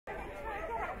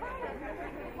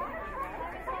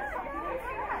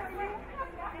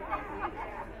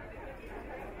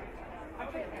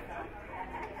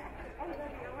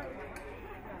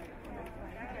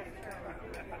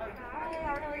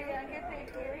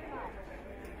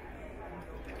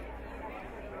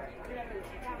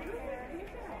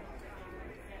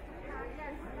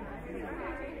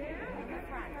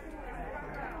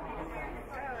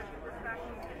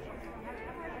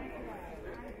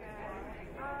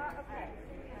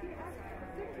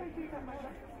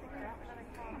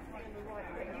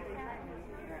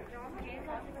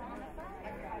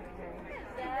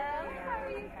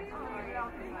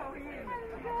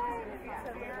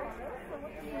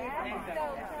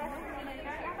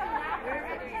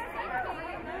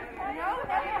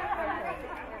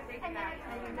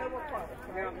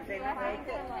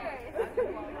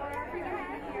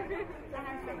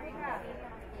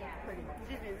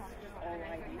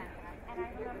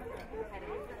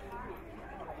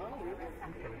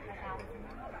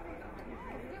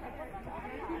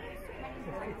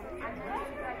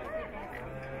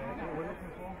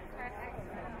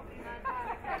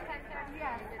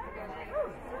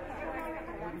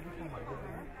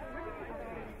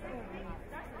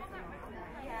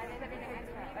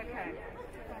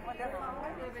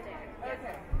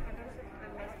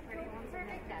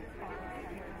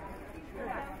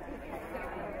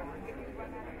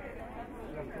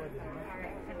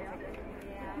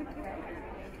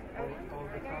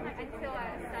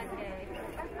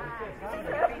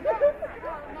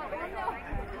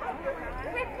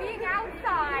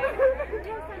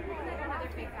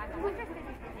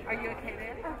Are you okay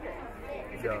there? Okay.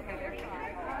 Is it okay there?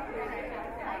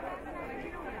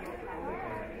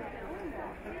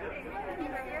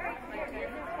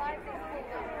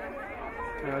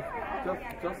 Yeah,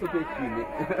 just a bit humid.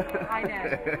 I know.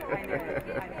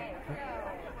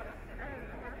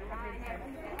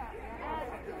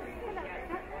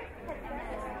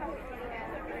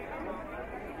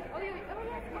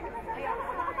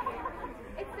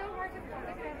 It's so hard to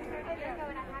focus on Puerto Rico,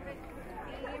 and I haven't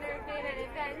seen or been at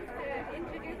events to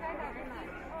introduce myself.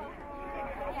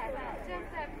 Yes,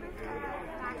 just a proof of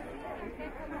vaccine.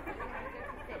 They're from the just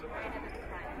sit right at the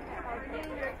front. Yeah,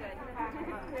 very good. I'm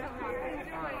good.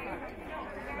 How are you?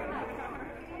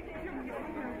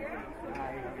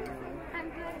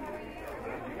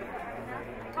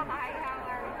 Hi, how are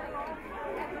you?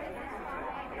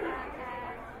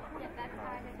 Yeah, that's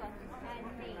fine as well. And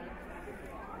me.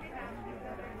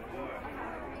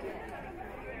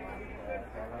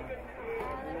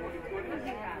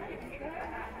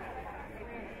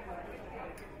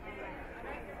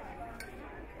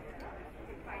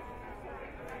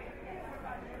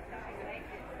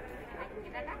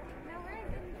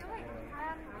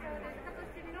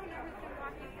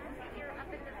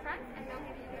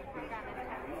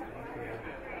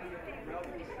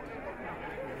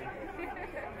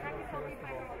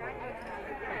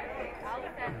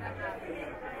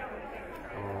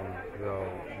 The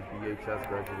BHS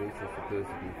graduation is supposed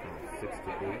to be from 6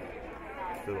 to 8,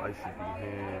 so I should be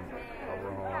here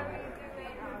around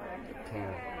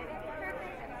 10.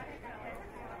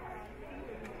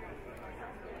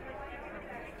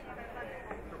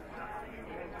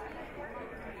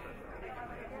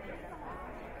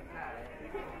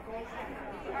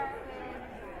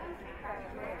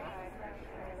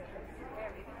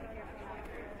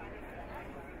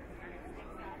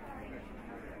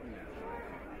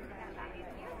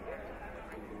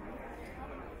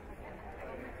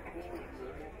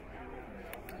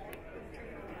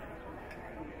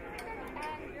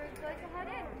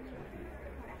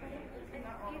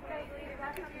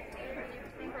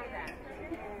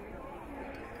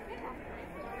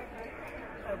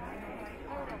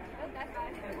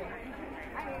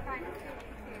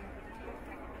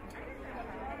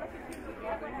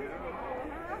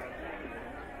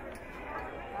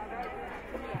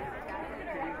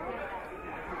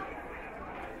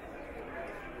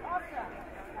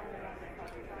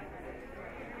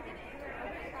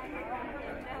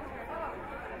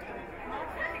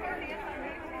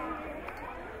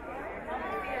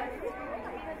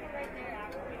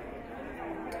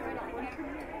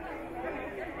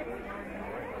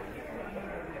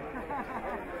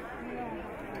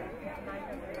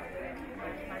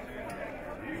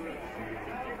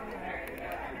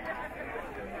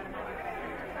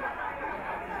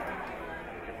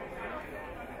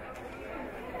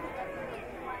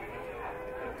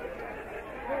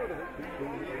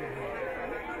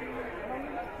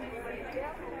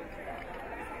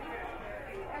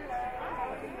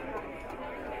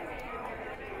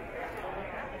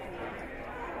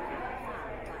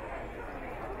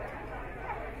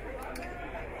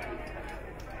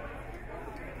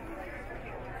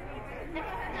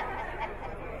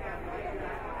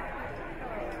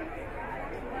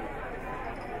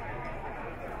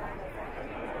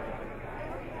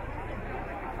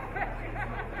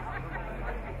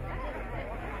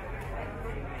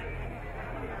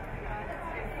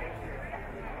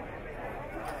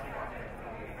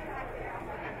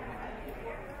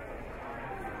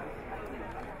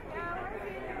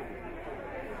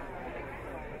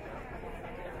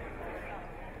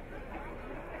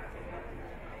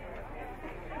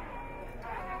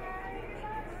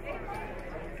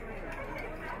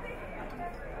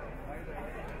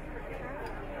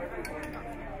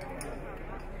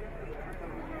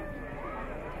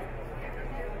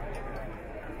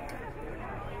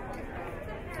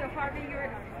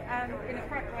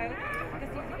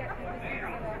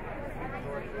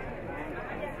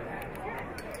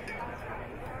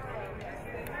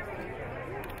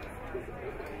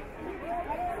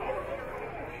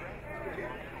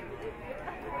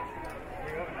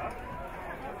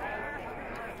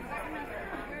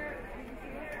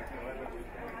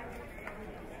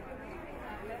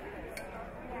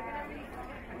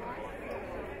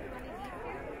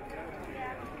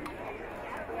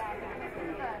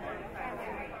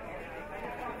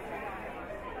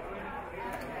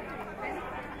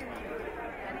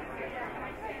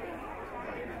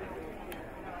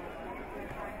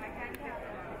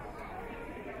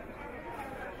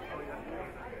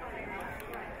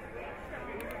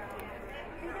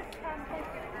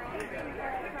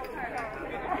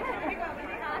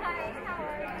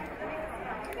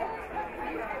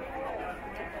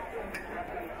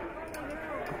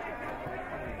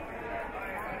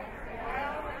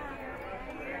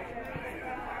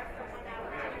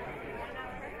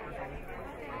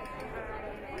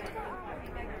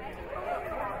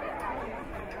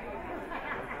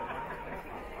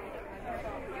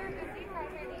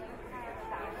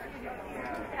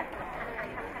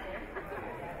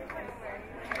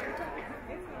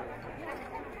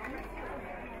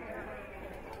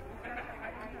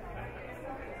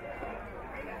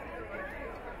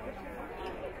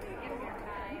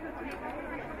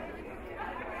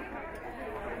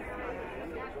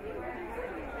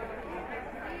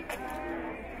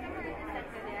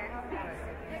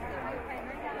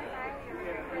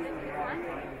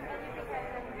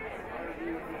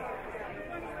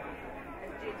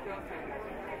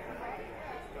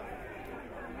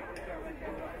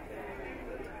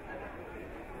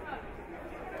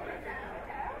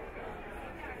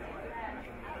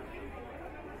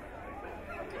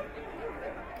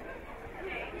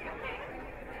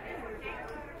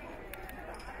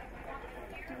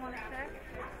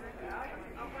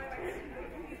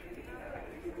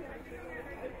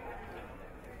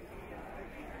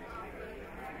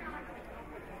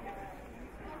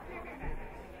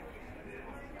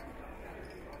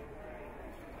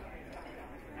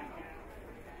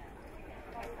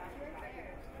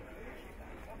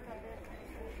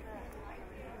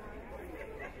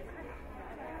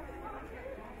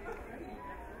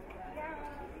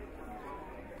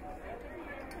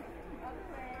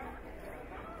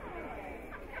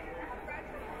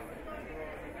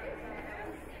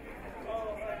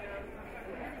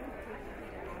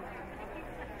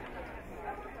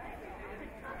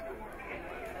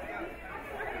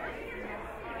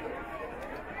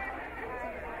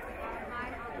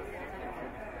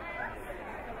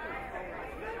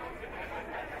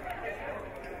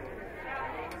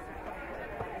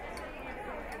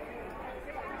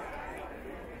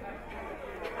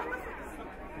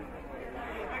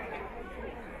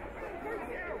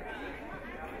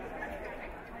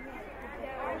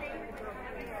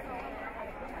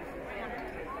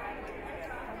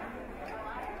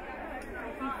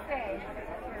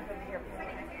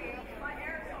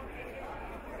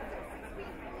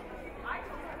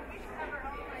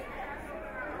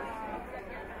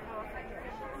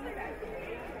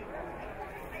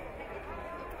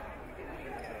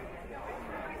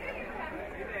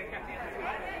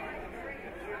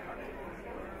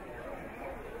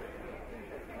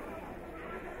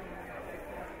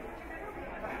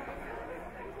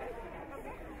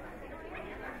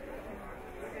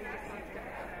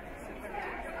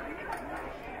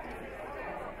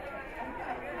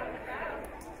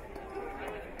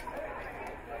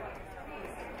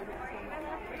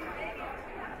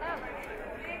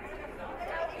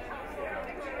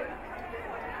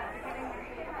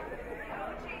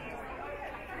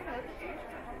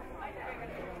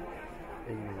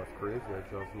 Ray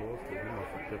Charles lost it. He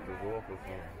must have kept us off or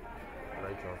something.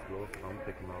 Ray Charles lost it. I'm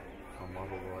picking up some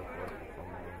other boy for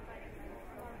somewhere.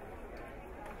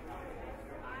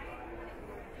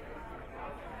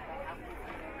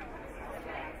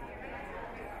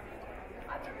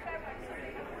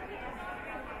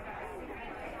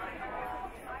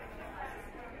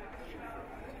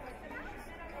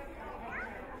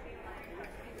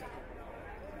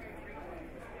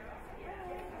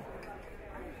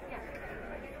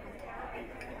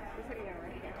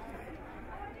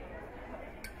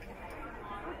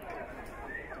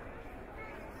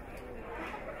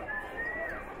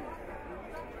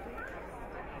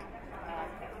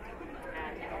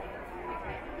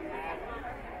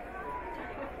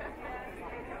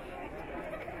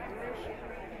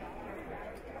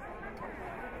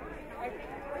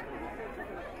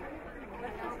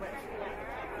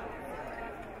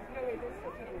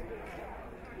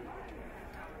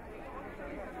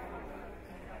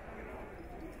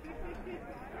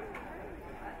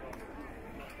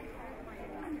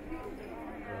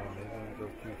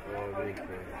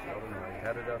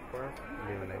 Had it at first, and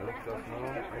then when they looked us now,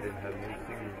 they didn't have no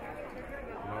signal.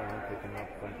 Now I'm picking up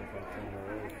something from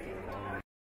somewhere else. So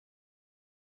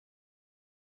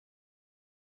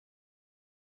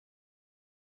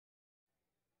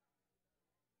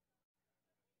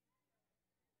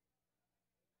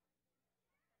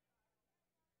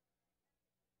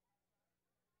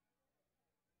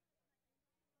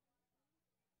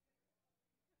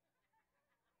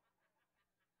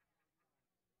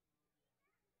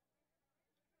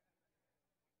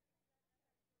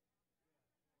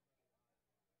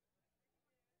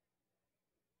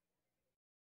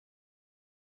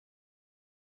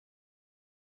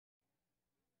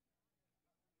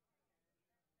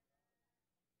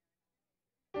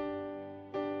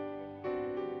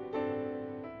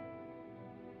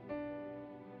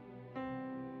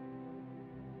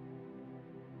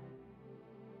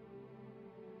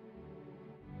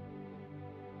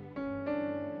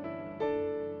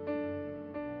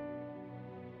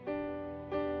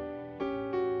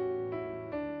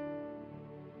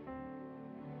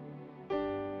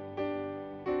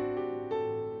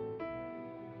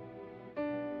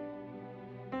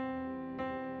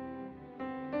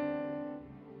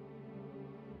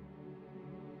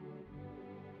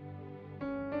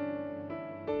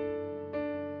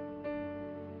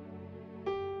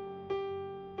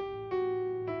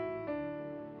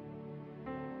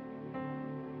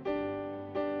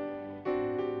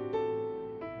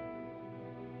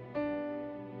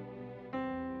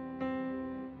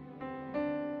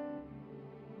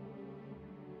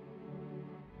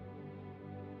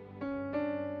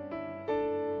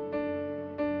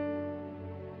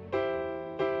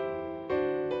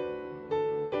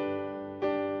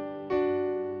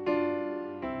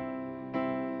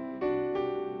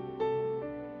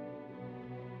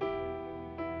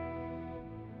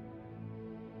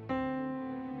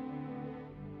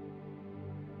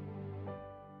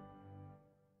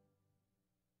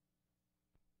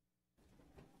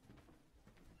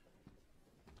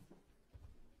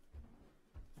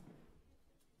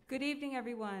Good evening,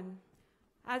 everyone.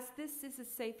 As this is a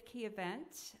safe key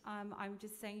event, I'm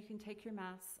just saying you can take your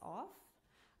masks off.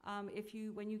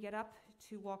 When you get up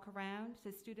to walk around,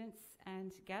 the students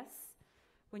and guests,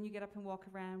 when you get up and walk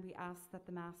around, we ask that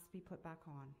the masks be put back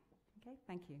on. Okay,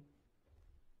 thank you.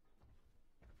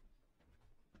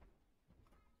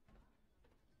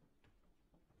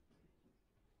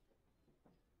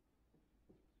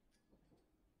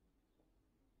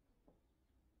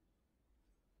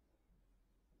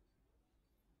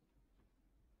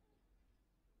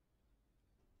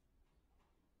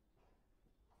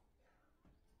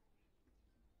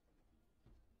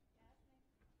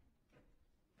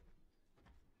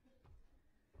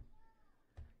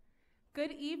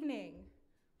 Good evening,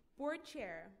 Board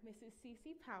Chair, Mrs.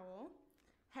 Cece Powell,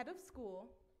 Head of School,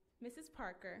 Mrs.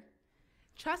 Parker,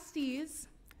 trustees,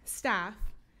 staff,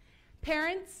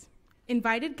 parents,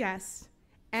 invited guests,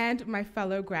 and my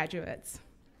fellow graduates.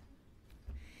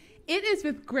 It is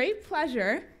with great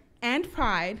pleasure and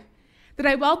pride that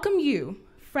I welcome you,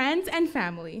 friends and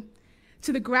family,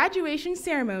 to the graduation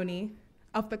ceremony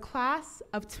of the class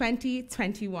of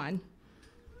 2021.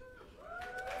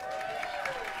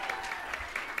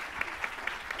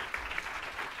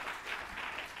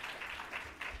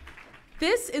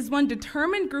 This is one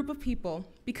determined group of people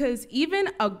because even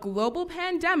a global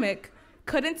pandemic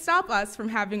couldn't stop us from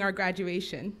having our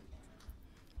graduation.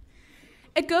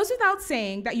 It goes without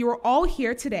saying that you are all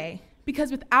here today because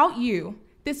without you,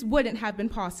 this wouldn't have been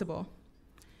possible.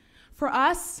 For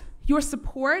us, your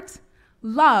support,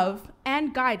 love,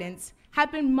 and guidance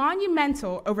have been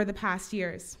monumental over the past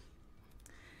years.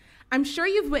 I'm sure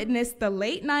you've witnessed the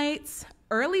late nights,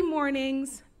 early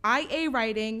mornings, IA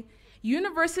writing,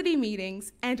 university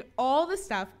meetings, and all the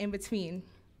stuff in between.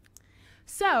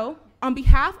 So, on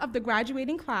behalf of the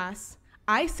graduating class,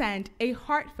 I send a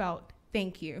heartfelt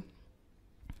thank you.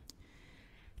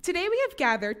 Today we have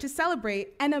gathered to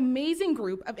celebrate an amazing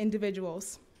group of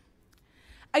individuals.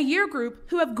 A year group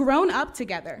who have grown up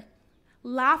together,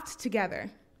 laughed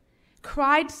together,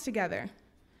 cried together,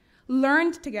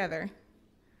 learned together,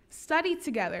 studied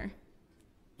together,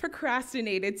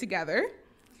 procrastinated together,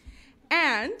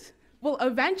 and will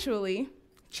eventually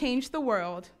change the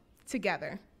world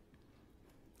together.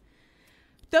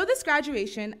 Though this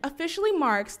graduation officially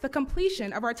marks the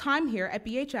completion of our time here at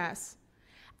BHS,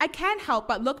 I can't help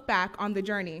but look back on the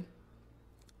journey.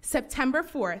 September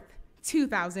 4th,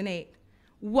 2008.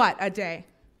 What a day.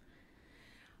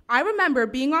 I remember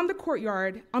being on the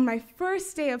courtyard on my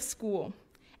first day of school,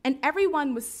 and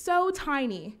everyone was so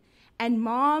tiny, and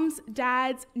moms,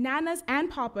 dads, nanas, and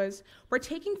papas were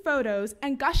taking photos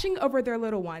and gushing over their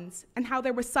little ones and how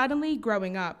they were suddenly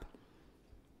growing up.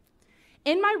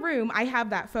 In my room, I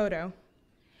have that photo,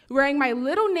 wearing my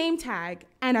little name tag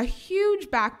and a huge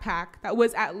backpack that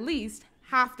was at least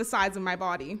half the size of my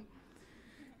body.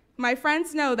 My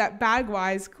friends know that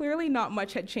bag-wise, clearly not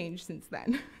much had changed since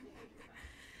then.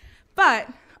 But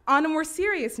on a more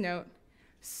serious note,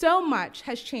 so much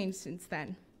has changed since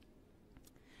then.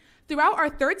 Throughout our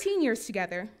 13 years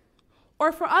together,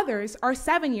 or for others, our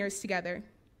 7 years together,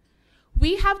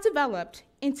 we have developed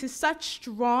into such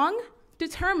strong,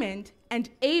 determined, and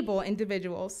able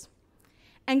individuals.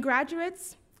 And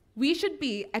graduates, we should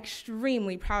be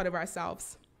extremely proud of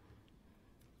ourselves.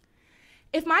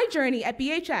 If my journey at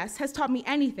BHS has taught me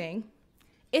anything,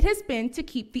 it has been to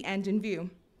keep the end in view.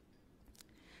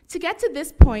 To get to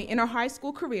this point in our high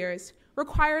school careers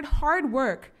required hard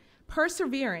work,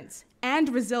 perseverance, and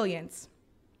resilience.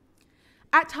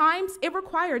 At times, it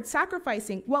required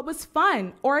sacrificing what was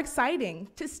fun or exciting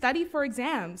to study for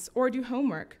exams or do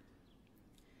homework.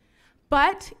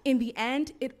 But in the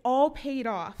end, it all paid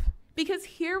off because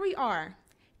here we are,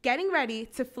 getting ready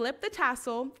to flip the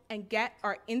tassel and get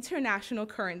our international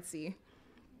currency.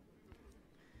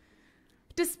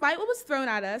 Despite what was thrown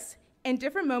at us in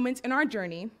different moments in our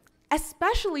journey,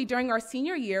 especially during our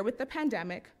senior year with the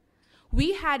pandemic,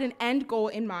 we had an end goal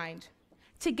in mind,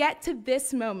 to get to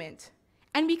this moment,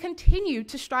 and we continued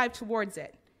to strive towards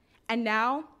it. And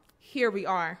now, here we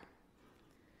are.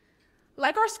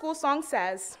 Like our school song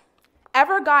says,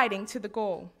 ever guiding to the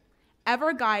goal,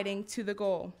 ever guiding to the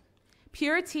goal.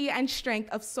 Purity and strength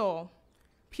of soul,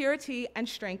 purity and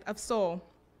strength of soul.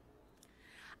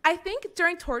 I think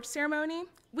during torch ceremony,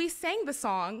 we sang the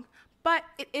song, but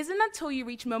it isn't until you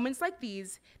reach moments like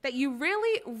these that you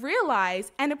really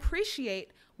realize and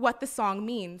appreciate what the song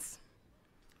means.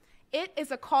 It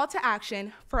is a call to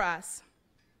action for us,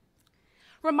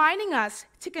 reminding us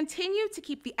to continue to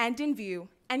keep the end in view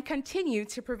and continue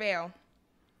to prevail.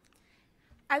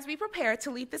 As we prepare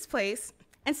to leave this place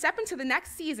and step into the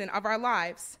next season of our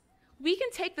lives, we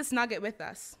can take this nugget with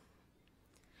us.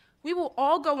 We will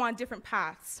all go on different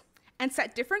paths and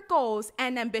set different goals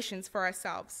and ambitions for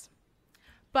ourselves.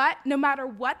 But no matter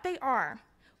what they are,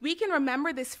 we can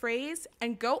remember this phrase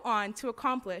and go on to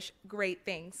accomplish great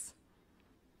things.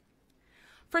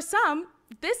 For some,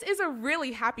 this is a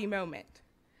really happy moment.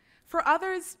 For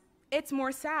others, it's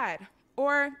more sad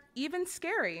or even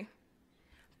scary.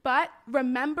 But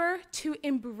remember to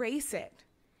embrace it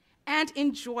and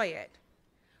enjoy it.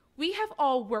 We have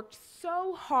all worked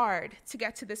so hard to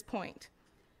get to this point.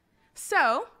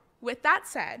 So, with that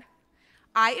said,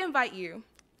 I invite you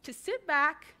to sit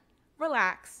back,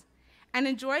 relax, and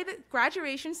enjoy the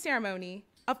graduation ceremony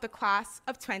of the class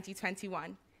of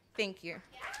 2021. Thank you.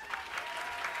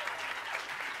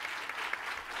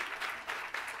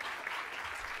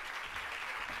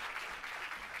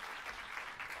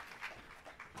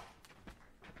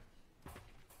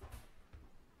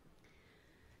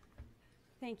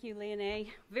 Thank you,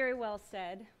 Leonie. Very well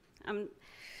said.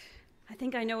 I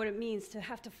think I know what it means to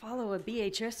have to follow a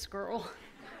BHS girl.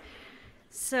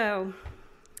 So,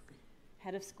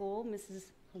 head of school, Mrs.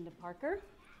 Linda Parker,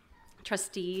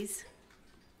 trustees,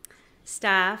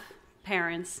 staff,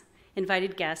 parents,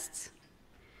 invited guests,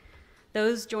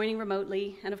 those joining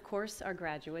remotely, and of course, our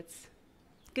graduates.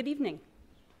 Good evening.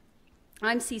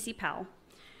 I'm Cece Powell,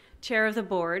 chair of the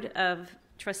board of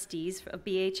trustees of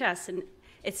BHS, and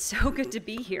it's so good to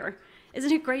be here.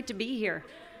 Isn't it great to be here?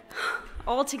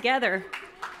 All together,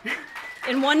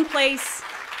 in one place,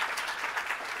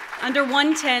 under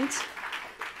one tent,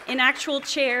 in actual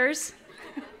chairs.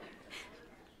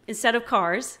 instead of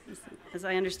cars, as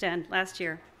I understand, last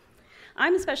year.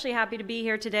 I'm especially happy to be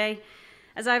here today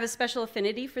as I have a special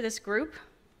affinity for this group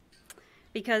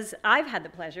because I've had the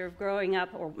pleasure of growing up,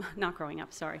 or not growing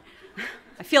up, sorry.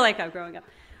 I feel like I'm growing up,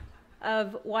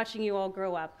 of watching you all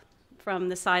grow up from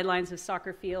the sidelines of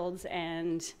soccer fields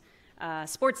and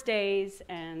sports days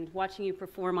and watching you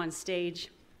perform on stage.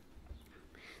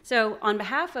 So on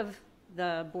behalf of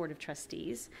the Board of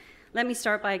Trustees, let me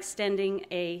start by extending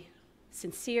a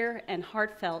sincere and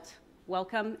heartfelt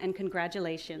welcome and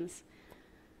congratulations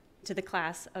to the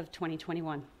class of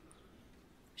 2021.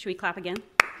 Should we clap again?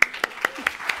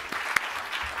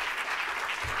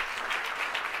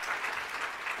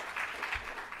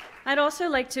 I'd also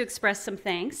like to express some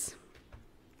thanks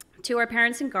to our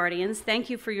parents and guardians. Thank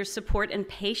you for your support and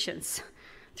patience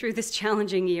through this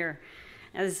challenging year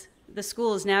as the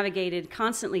school has navigated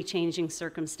constantly changing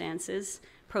circumstances,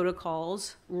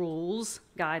 protocols, rules,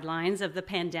 guidelines of the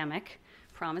pandemic.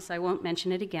 Promise I won't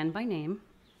mention it again by name.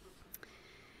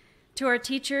 To our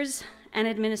teachers and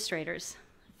administrators,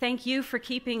 thank you for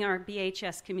keeping our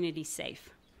BHS community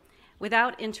safe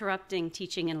without interrupting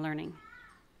teaching and learning.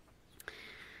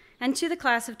 And to the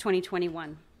class of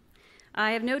 2021,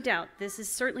 I have no doubt this has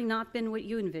certainly not been what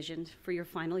you envisioned for your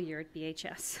final year at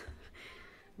BHS,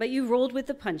 but you rolled with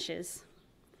the punches.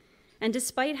 And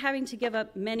despite having to give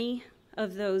up many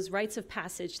of those rites of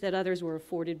passage that others were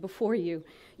afforded before you,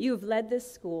 you have led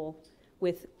this school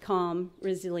with calm,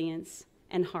 resilience,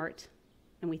 and heart,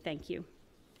 and we thank you.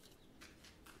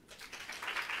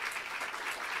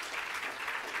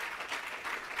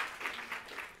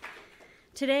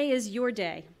 Today is your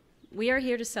day. We are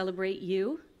here to celebrate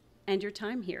you and your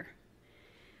time here.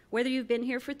 Whether you've been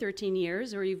here for 13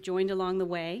 years or you've joined along the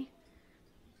way,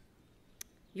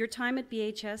 your time at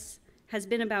BHS has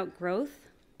been about growth,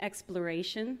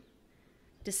 exploration,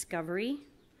 discovery,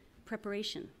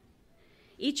 preparation.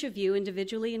 Each of you,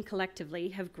 individually and collectively,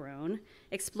 have grown,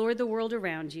 explored the world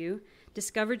around you,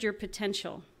 discovered your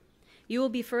potential. You will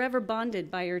be forever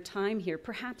bonded by your time here,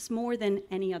 perhaps more than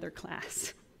any other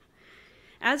class.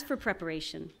 As for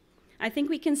preparation, I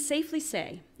think we can safely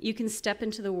say you can step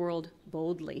into the world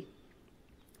boldly.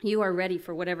 You are ready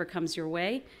for whatever comes your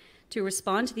way, to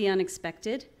respond to the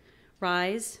unexpected,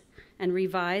 rise and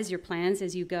revise your plans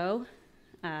as you go,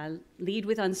 lead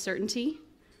with uncertainty,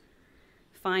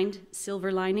 find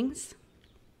silver linings.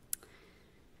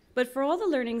 But for all the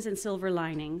learnings and silver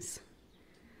linings,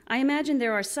 I imagine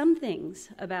there are some things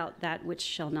about that which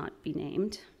shall not be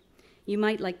named you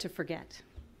might like to forget.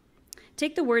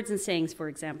 Take the words and sayings, for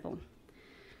example.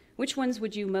 Which ones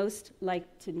would you most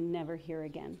like to never hear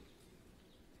again?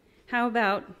 How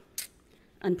about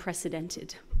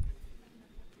unprecedented?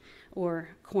 Or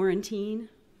quarantine?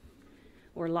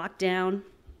 Or lockdown?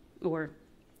 Or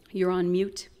you're on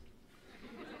mute?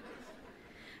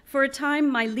 For a time,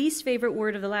 my least favorite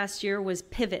word of the last year was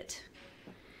pivot.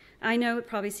 I know it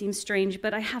probably seems strange,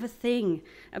 but I have a thing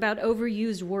about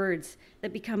overused words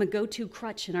that become a go-to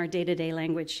crutch in our day-to-day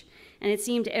language. And it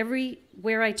seemed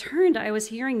everywhere I turned, I was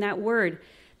hearing that word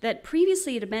that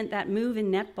previously it meant that move in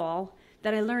netball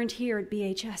that I learned here at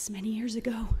BHS many years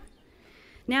ago.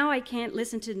 Now I can't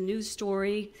listen to a news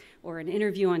story or an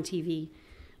interview on TV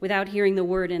without hearing the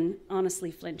word and honestly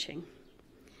flinching.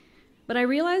 But I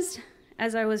realized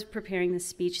as I was preparing this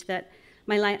speech that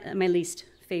my least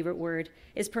favorite word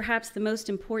is perhaps the most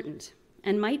important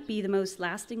and might be the most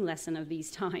lasting lesson of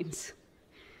these times.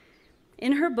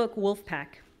 In her book,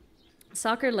 Wolfpack,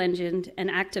 soccer legend and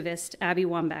activist Abby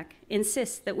Wambach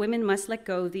insists that women must let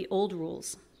go of the old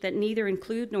rules that neither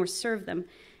include nor serve them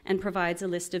and provides a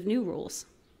list of new rules.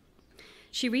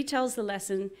 She retells the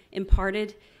lesson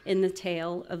imparted in the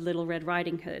tale of Little Red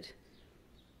Riding Hood,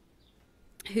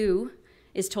 who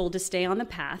is told to stay on the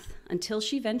path until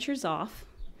she ventures off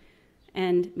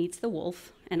and meets the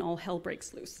wolf and all hell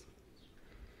breaks loose.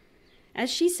 As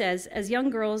she says, as young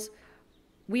girls,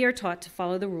 we are taught to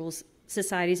follow the rules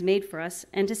society's made for us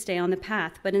and to stay on the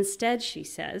path, but instead, she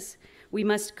says, we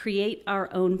must create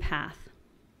our own path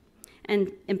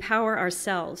and empower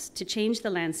ourselves to change the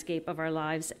landscape of our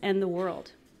lives and the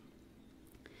world.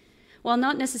 While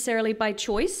not necessarily by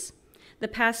choice, the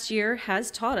past year has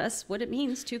taught us what it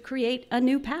means to create a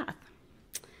new path.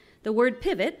 The word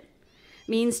pivot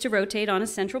means to rotate on a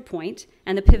central point,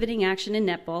 and the pivoting action in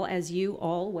netball, as you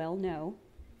all well know,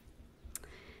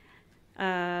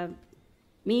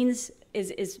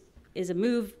 is a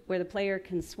move where the player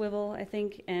can swivel, I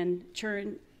think, and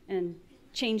churn and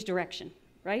change direction,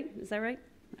 right? Is that right?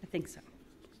 I think so.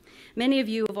 Many of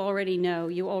you already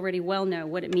well know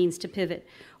what it means to pivot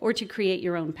or to create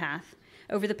your own path.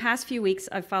 Over the past few weeks,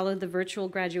 I've followed the virtual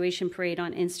graduation parade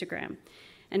on Instagram,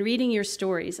 And reading your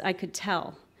stories, I could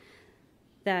tell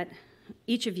that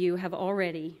each of you have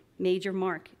already made your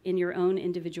mark in your own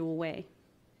individual way.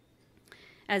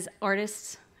 As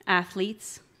artists,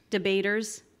 athletes,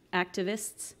 debaters,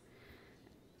 activists,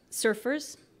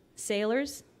 surfers,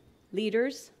 sailors,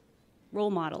 leaders, role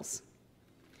models.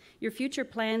 Your future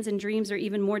plans and dreams are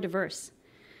even more diverse,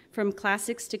 from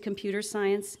classics to computer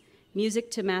science,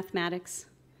 music to mathematics,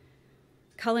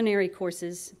 culinary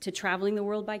courses to traveling the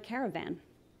world by caravan.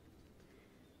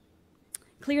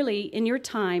 Clearly, in your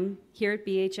time here at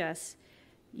BHS,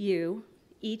 you,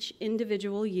 each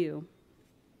individual you,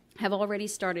 have already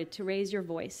started to raise your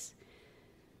voice,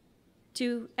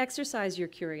 to exercise your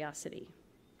curiosity,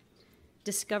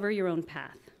 discover your own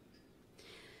path.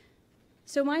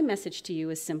 So my message to you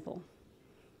is simple.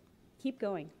 Keep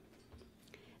going.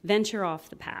 Venture off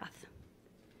the path.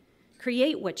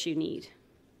 Create what you need.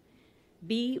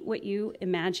 Be what you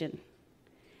imagine.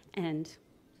 And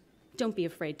don't be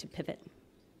afraid to pivot.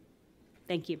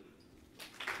 Thank you.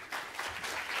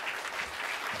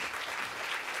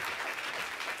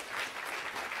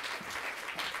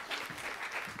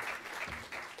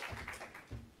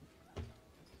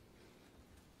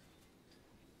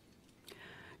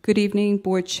 Good evening,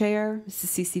 Board Chair,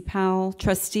 Mrs. Cece Powell,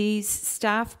 trustees,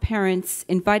 staff, parents,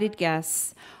 invited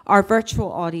guests, our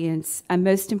virtual audience, and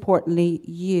most importantly,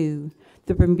 you,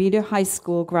 the Bermuda High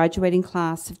School graduating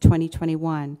class of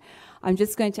 2021. I'm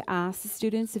just going to ask the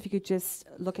students if you could just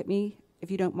look at me,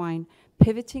 if you don't mind,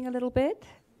 pivoting a little bit.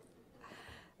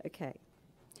 Okay.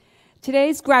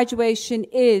 Today's graduation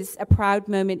is a proud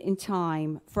moment in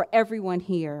time for everyone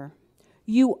here.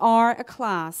 You are a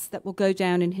class that will go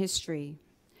down in history.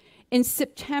 In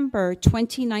September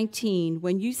 2019,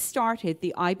 when you started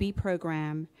the IB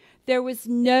program, there was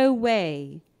no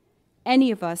way any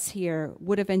of us here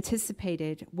would have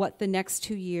anticipated what the next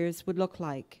 2 years would look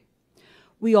like.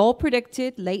 We all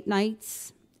predicted late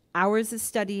nights, hours of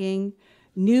studying,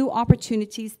 new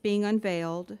opportunities being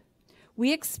unveiled.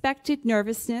 We expected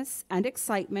nervousness and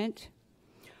excitement,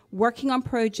 working on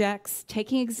projects,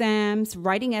 taking exams,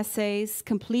 writing essays,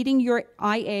 completing your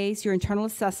IAs, your internal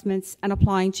assessments, and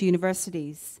applying to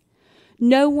universities.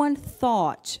 No one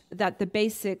thought that the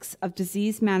basics of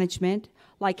disease management,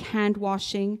 like hand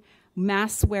washing,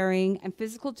 mask wearing, and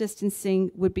physical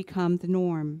distancing, would become the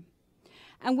norm.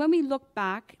 And when we look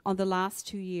back on the last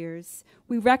 2 years,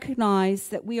 we recognize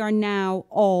that we are now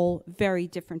all very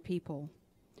different people.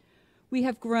 We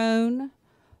have grown,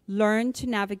 learned to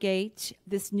navigate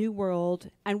this new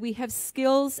world, and we have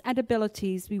skills and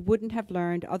abilities we wouldn't have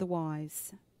learned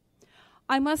otherwise.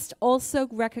 I must also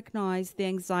recognize the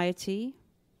anxiety,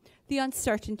 the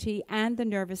uncertainty, and the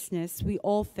nervousness we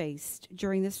all faced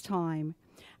during this time,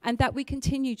 and that we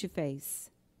continue to face.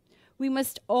 We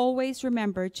must always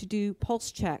remember to do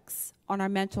pulse checks on our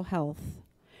mental health,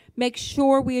 make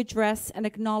sure we address and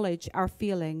acknowledge our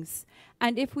feelings,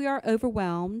 and if we are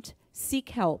overwhelmed, seek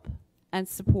help and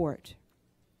support.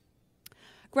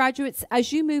 Graduates,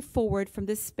 as you move forward from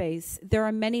this space, there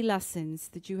are many lessons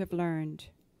that you have learned.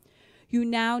 You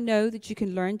now know that you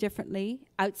can learn differently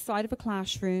outside of a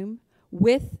classroom,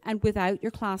 with and without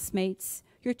your classmates,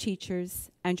 your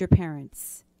teachers, and your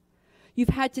parents. You've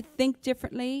had to think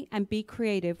differently and be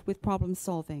creative with problem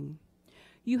solving.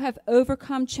 You have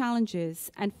overcome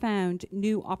challenges and found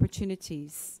new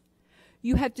opportunities.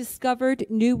 You have discovered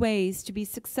new ways to be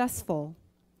successful.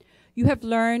 You have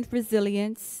learned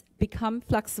resilience, become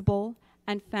flexible,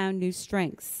 and found new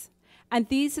strengths. And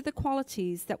these are the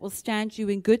qualities that will stand you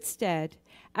in good stead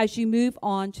as you move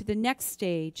on to the next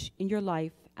stage in your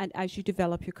life and as you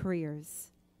develop your careers.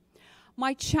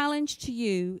 My challenge to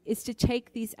you is to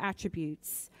take these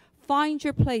attributes, find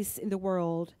your place in the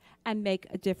world, and make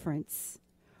a difference.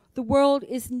 The world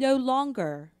is no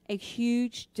longer a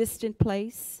huge, distant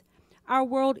place. Our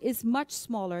world is much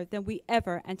smaller than we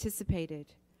ever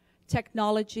anticipated.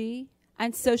 Technology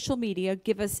and social media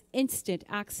give us instant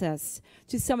access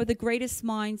to some of the greatest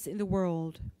minds in the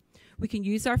world. We can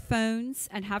use our phones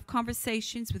and have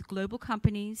conversations with global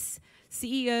companies,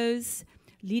 CEOs,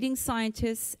 leading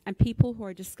scientists, and people who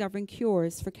are discovering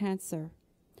cures for cancer.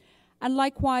 And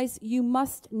likewise, you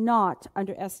must not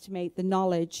underestimate the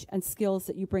knowledge and skills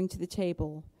that you bring to the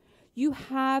table. You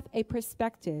have a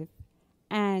perspective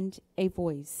and a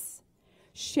voice.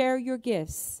 Share your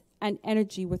gifts and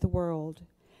energy with the world.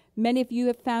 Many of you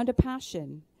have found a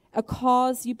passion, a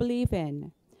cause you believe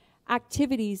in,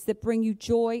 activities that bring you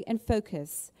joy and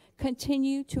focus.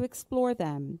 Continue to explore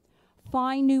them.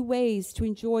 Find new ways to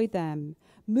enjoy them.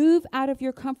 Move out of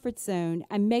your comfort zone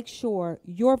and make sure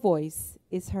your voice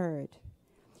is heard.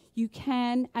 You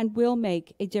can and will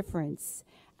make a difference.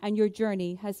 and your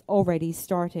journey has already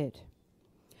started.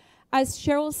 As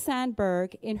Sheryl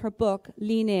Sandberg in her book,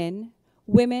 Lean In,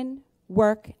 Women,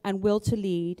 Work, and Will to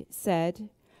Lead said,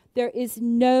 there is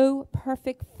no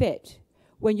perfect fit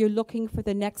when you're looking for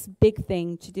the next big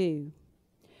thing to do.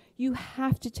 You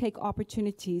have to take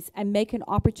opportunities and make an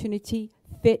opportunity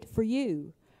fit for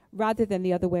you, rather than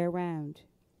the other way around.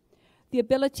 The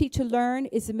ability to learn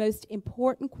is the most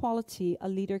important quality a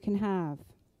leader can have.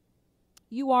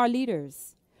 You are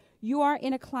leaders. You are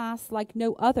in a class like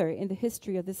no other in the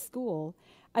history of this school,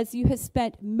 as you have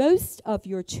spent most of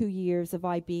your 2 years of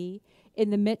IB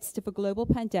in the midst of a global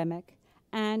pandemic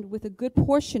and with a good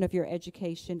portion of your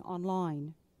education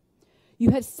online.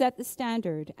 You have set the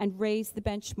standard and raised the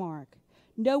benchmark.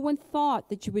 No one thought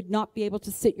that you would not be able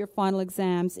to sit your final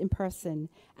exams in person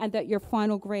and that your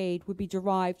final grade would be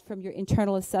derived from your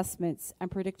internal assessments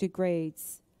and predicted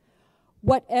grades.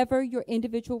 Whatever your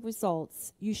individual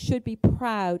results, you should be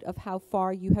proud of how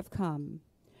far you have come.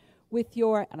 With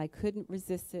your, and I couldn't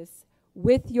resist this,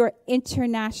 with your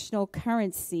international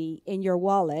currency in your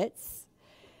wallets,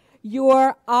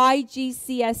 your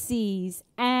IGCSEs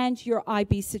and your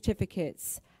IB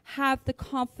certificates, have the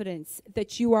confidence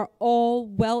that you are all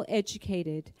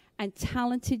well-educated and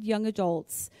talented young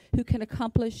adults who can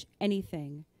accomplish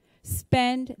anything.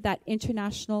 Spend that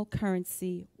international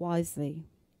currency wisely.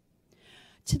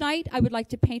 Tonight, I would like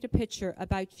to paint a picture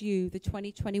about you, the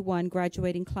 2021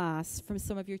 graduating class, from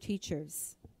some of your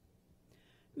teachers.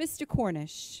 Mr.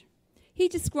 Cornish, he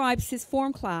describes his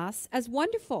form class as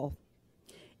wonderful.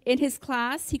 In his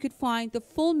class, he could find the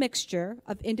full mixture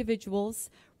of individuals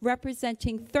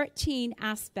representing 13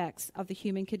 aspects of the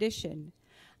human condition.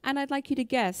 And I'd like you to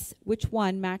guess which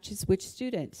one matches which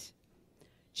student.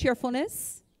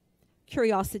 Cheerfulness,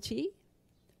 curiosity,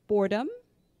 boredom,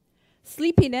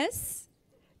 sleepiness,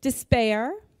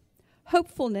 despair,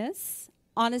 hopefulness,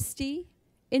 honesty,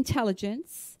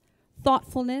 intelligence,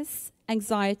 thoughtfulness,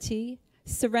 anxiety,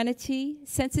 serenity,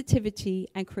 sensitivity,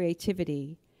 and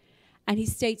creativity. And he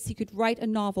states he could write a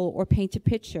novel or paint a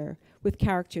picture with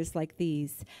characters like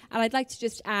these. And I'd like to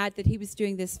just add that he was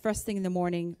doing this first thing in the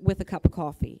morning with a cup of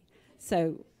coffee.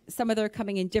 So some of them are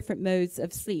coming in different modes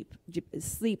of sleep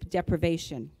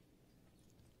deprivation.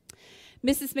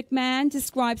 Mrs. McMahon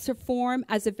describes her form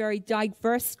as a very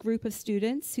diverse group of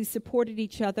students who supported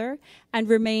each other and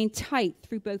remained tight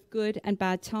through both good and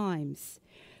bad times.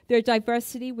 Their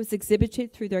diversity was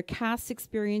exhibited through their CAS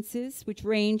experiences, which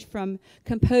range from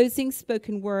composing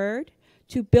spoken word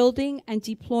to building and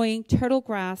deploying turtle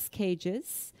grass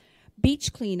cages,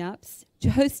 beach cleanups,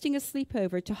 to hosting a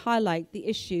sleepover to highlight the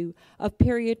issue of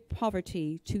period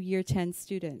poverty to Year 10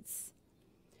 students.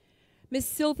 Ms.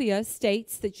 Sylvia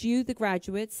states that you, the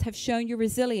graduates, have shown your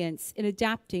resilience in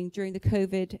adapting during the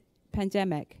COVID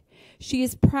pandemic. She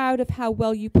is proud of how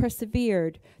well you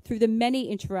persevered through the many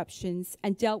interruptions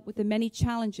and dealt with the many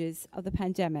challenges of the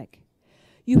pandemic.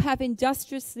 You have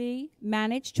industriously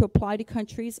managed to apply to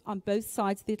countries on both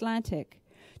sides of the Atlantic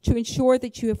to ensure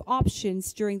that you have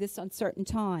options during this uncertain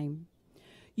time.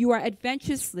 You are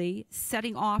adventurously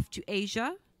setting off to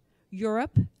Asia,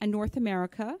 Europe, and North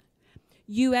America.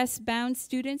 US-bound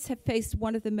students have faced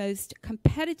one of the most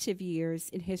competitive years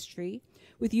in history,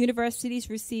 with universities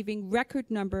receiving record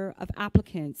number of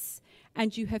applicants,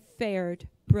 and you have fared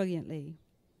brilliantly.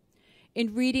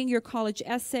 In reading your college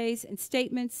essays and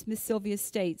statements, Ms. Sylvia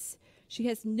states she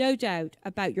has no doubt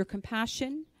about your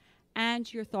compassion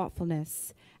and your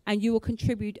thoughtfulness, and you will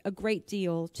contribute a great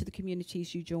deal to the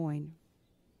communities you join.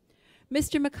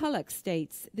 Mr. McCulloch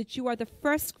states that you are the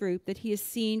first group that he has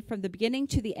seen from the beginning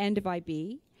to the end of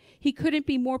IB. He couldn't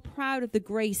be more proud of the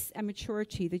grace and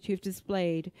maturity that you have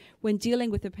displayed when dealing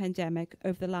with the pandemic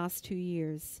over the last 2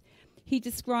 years. He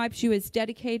describes you as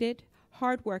dedicated,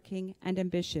 hardworking, and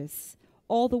ambitious,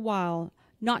 all the while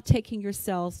not taking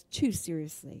yourselves too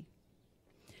seriously.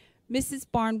 Mrs.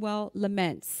 Barnwell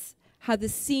laments how the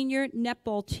senior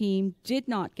netball team did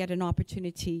not get an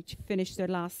opportunity to finish their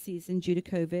last season due to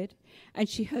COVID, and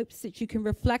she hopes that you can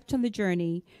reflect on the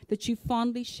journey that you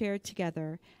fondly shared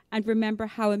together and remember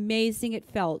how amazing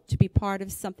it felt to be part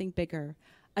of something bigger,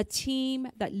 a team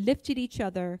that lifted each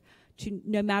other to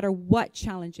no matter what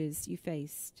challenges you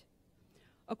faced.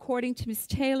 According to Ms.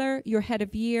 Taylor, your head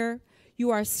of year, you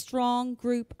are a strong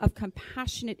group of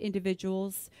compassionate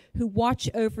individuals who watch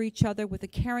over each other with a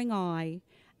caring eye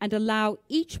and allow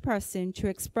each person to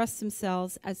express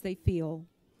themselves as they feel.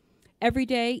 Every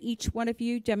day, each one of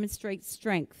you demonstrates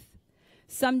strength.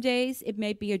 Some days it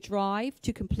may be a drive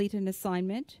to complete an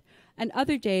assignment, and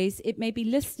other days it may be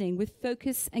listening with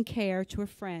focus and care to a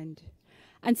friend.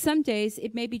 And some days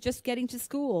it may be just getting to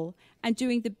school and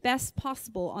doing the best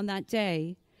possible on that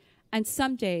day. and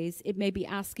some days it may be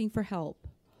asking for help.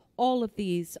 All of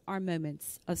these are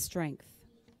moments of strength.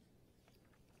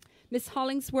 Ms.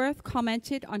 Hollingsworth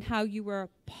commented on how you were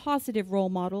positive role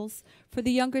models for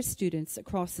the younger students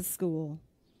across the school.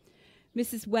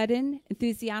 Mrs. Wedden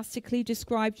enthusiastically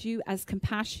described you as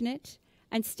compassionate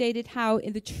and stated how,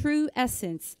 in the true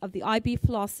essence of the IB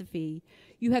philosophy,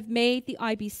 you have made the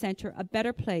IB Center a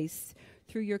better place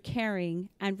through your caring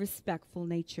and respectful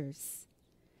natures.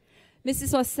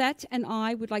 Mrs. Ossett and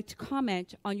I would like to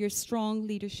comment on your strong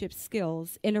leadership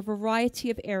skills in a variety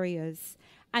of areas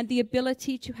and the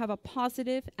ability to have a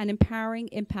positive and empowering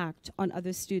impact on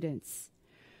other students.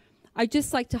 I'd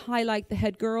just like to highlight the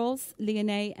head girls,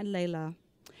 Leonie and Layla.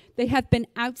 They have been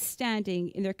outstanding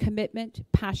in their commitment,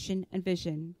 passion, and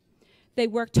vision. They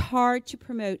worked hard to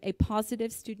promote a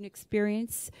positive student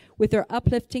experience with their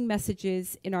uplifting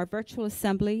messages in our virtual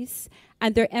assemblies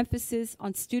and their emphasis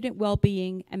on student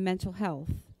well-being and mental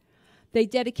health. They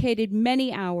dedicated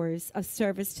many hours of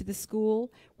service to the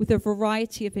school with a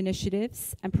variety of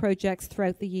initiatives and projects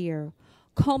throughout the year,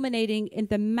 culminating in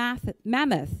the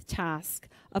mammoth task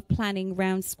of planning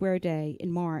Round Square Day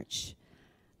in March.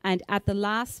 And at the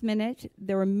last minute,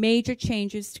 there were major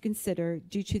changes to consider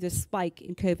due to the spike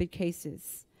in COVID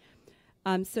cases.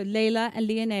 So Layla and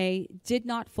Leonie did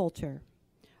not falter,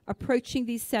 approaching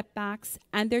these setbacks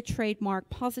and their trademark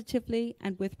positively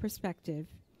and with perspective.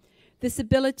 This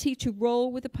ability to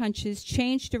roll with the punches,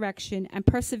 change direction, and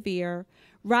persevere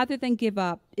rather than give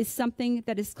up is something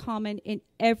that is common in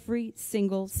every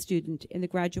single student in the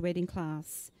graduating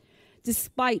class.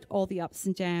 Despite all the ups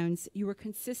and downs, you are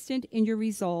consistent in your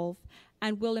resolve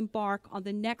and will embark on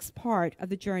the next part of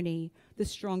the journey, the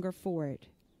stronger for it.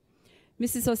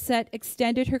 Mrs. Ossett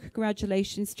extended her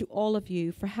congratulations to all of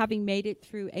you for having made it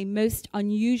through a most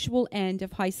unusual end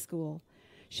of high school.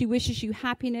 She wishes you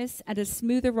happiness and a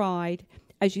smoother ride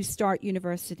as you start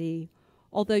university,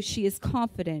 although she is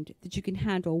confident that you can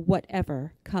handle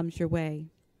whatever comes your way.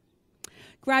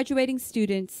 Graduating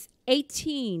students,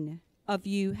 18 of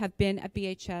you have been at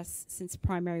BHS since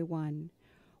primary 1.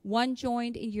 1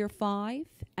 joined in year 5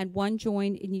 and 1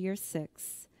 joined in year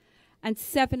 6. And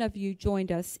 7 of you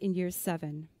joined us in year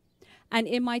 7. And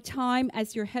in my time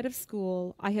as your head of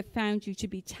school, I have found you to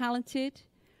be talented,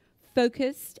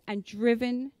 focused, and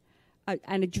driven,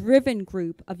 and a driven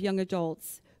group of young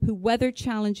adults who weather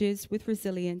challenges with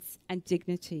resilience and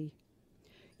dignity.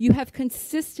 You have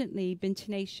consistently been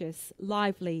tenacious,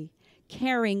 lively,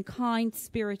 caring,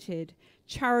 kind-spirited,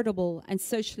 charitable, and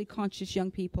socially conscious young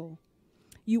people.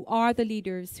 You are the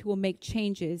leaders who will make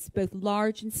changes, both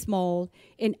large and small,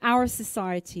 in our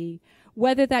society,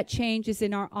 whether that change is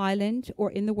in our island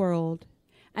or in the world.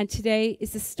 And today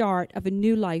is the start of a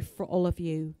new life for all of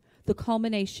you, the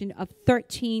culmination of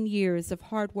 13 years of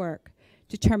hard work,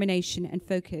 determination, and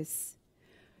focus.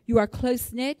 You are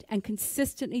close-knit and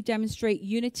consistently demonstrate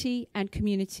unity and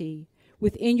community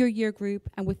within your year group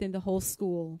and within the whole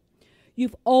school.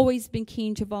 You've always been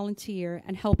keen to volunteer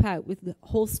and help out with the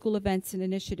whole school events and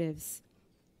initiatives.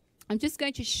 I'm just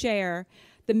going to share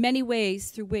the many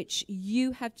ways through which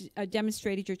you have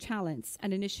demonstrated your talents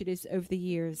and initiatives over the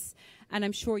years, and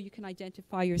I'm sure you can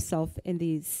identify yourself in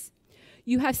these.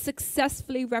 You have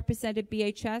successfully represented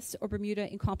BHS or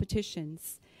Bermuda in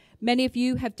competitions. Many of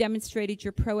you have demonstrated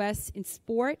your prowess in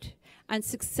sport and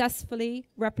successfully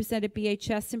represented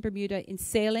BHS in Bermuda in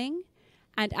sailing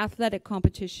and athletic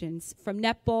competitions, from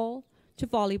netball to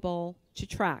volleyball to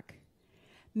track.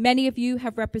 Many of you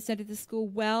have represented the school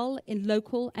well in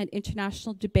local and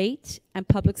international debate and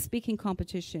public speaking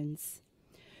competitions.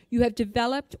 You have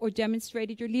developed or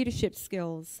demonstrated your leadership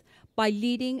skills by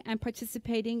leading and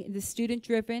participating in the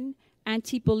student-driven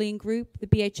anti-bullying group, the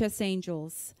BHS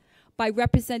Angels, by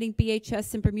representing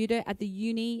BHS in Bermuda at the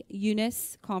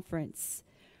Uni-UNIS conference,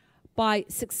 by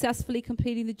successfully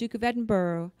completing the Duke of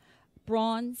Edinburgh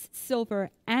bronze, silver,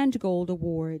 and gold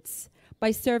awards, by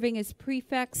serving as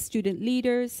prefects, student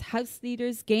leaders, house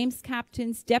leaders, games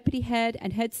captains, deputy head,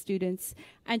 and head students,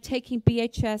 and taking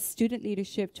BHS student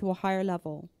leadership to a higher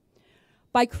level,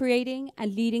 by creating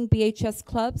and leading BHS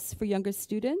clubs for younger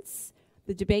students,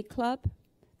 the debate club,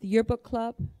 the yearbook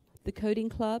club, the coding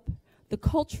club, the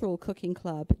cultural cooking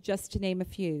club, just to name a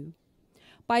few,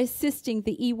 by assisting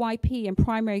the EYP and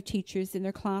primary teachers in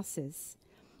their classes,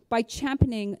 by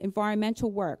championing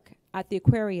environmental work at the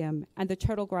aquarium and the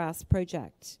Turtle Grass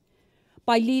project,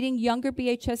 by leading younger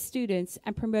BHS students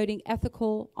and promoting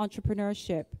ethical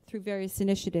entrepreneurship through various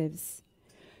initiatives.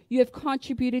 You have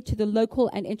contributed to the local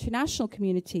and international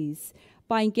communities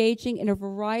by engaging in a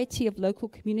variety of local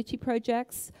community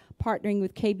projects, partnering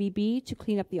with KBB to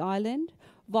clean up the island,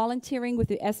 volunteering with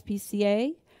the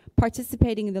SPCA,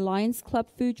 participating in the Lions Club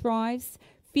food drives,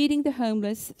 feeding the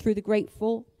homeless through the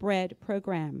Grateful Bread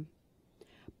program,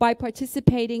 by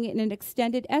participating in an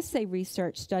extended essay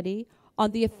research study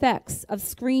on the effects of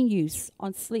screen use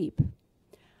on sleep,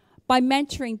 by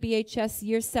mentoring BHS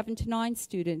Year 7 to 9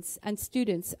 students and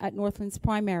students at Northlands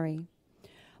Primary,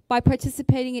 by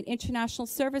participating in international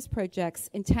service projects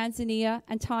in Tanzania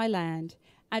and Thailand,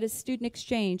 and a student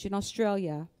exchange in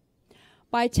Australia,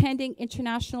 by attending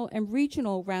international and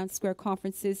regional Round Square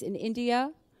conferences in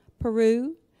India,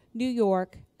 Peru, New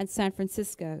York, and San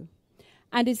Francisco,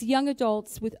 and as young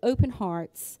adults with open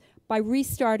hearts by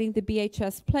restarting the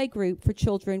BHS Playgroup for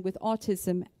children with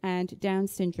autism and Down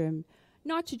syndrome,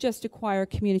 not to just acquire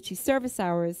community service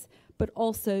hours, but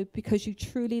also because you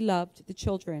truly loved the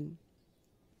children.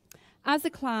 As a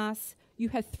class, you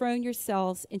have thrown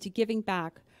yourselves into giving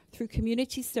back through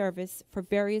community service for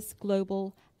various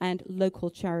global and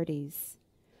local charities.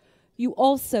 You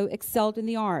also excelled in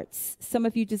the arts. Some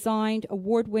of you designed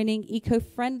award-winning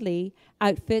eco-friendly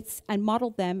outfits and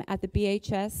modeled them at the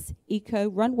BHS Eco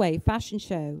Runway fashion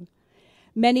show.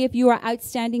 Many of you are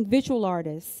outstanding visual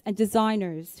artists and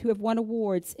designers who have won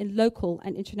awards in local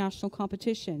and international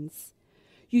competitions.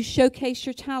 You showcase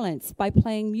your talents by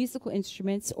playing musical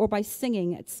instruments or by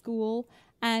singing at school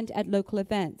and at local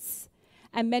events.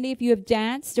 And many of you have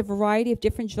danced a variety of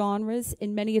different genres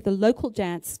in many of the local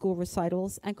dance school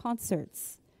recitals and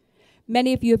concerts.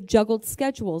 Many of you have juggled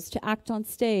schedules to act on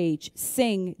stage,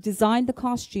 sing, design the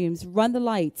costumes, run the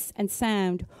lights and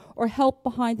sound, or help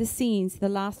behind the scenes in the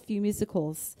last few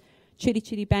musicals. Chitty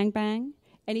Chitty Bang Bang,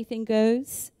 Anything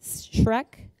Goes,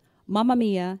 Shrek, Mamma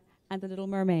Mia, and The Little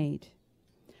Mermaid.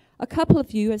 A couple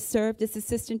of you have served as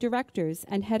assistant directors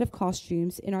and head of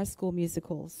costumes in our school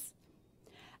musicals.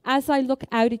 As I look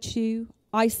out at you,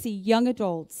 I see young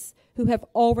adults who have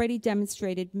already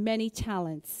demonstrated many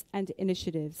talents and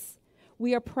initiatives.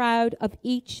 We are proud of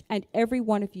each and every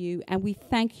one of you, and we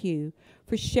thank you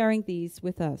for sharing these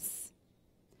with us.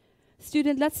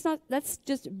 Student, let's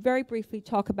just very briefly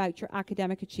talk about your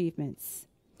academic achievements.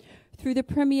 Through the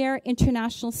premier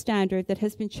international standard that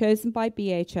has been chosen by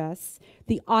BHS,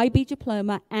 the IB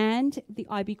diploma and the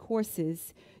IB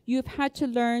courses, you have had to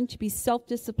learn to be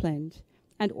self-disciplined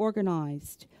and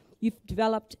organized. You've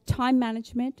developed time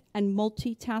management and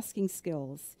multitasking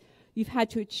skills. You've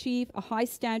had to achieve a high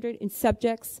standard in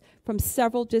subjects from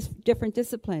several different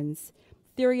disciplines,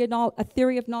 a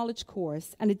theory of knowledge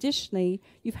course, and additionally,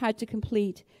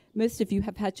 most of you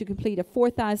have had to complete a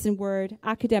 4,000-word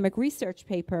academic research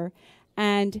paper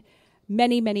and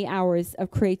many, many hours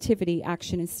of creativity,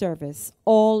 action, and service.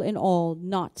 All in all,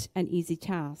 not an easy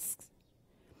task.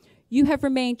 You have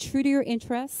remained true to your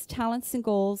interests, talents, and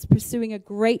goals, pursuing a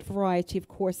great variety of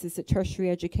courses at tertiary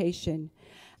education.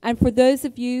 And for those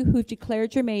of you who've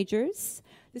declared your majors,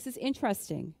 this is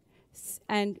interesting.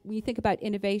 And when you think about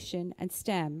innovation and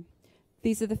STEM,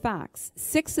 these are the facts.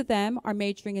 6 of them are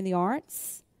majoring in the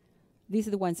arts. These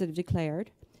are the ones that have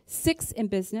declared. 6 in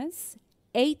business,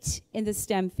 8 in the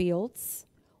STEM fields,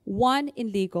 1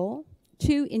 in legal,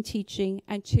 2 in teaching,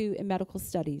 and 2 in medical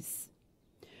studies.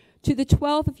 To the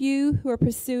 12 of you who are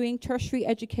pursuing tertiary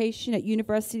education at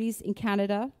universities in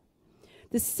Canada,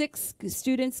 the 6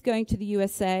 students going to the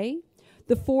USA,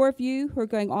 the 4 of you who are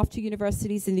going off to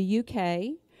universities in the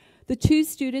UK, the 2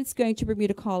 students going to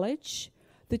Bermuda College,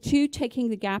 the 2 taking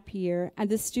the gap year, and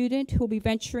the student who will be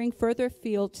venturing further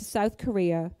afield to South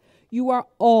Korea, you are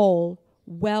all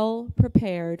well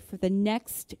prepared for the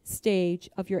next stage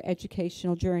of your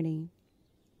educational journey.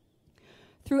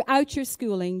 Throughout your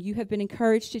schooling, you have been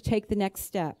encouraged to take the next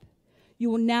step.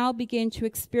 You will now begin to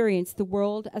experience the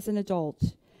world as an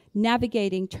adult,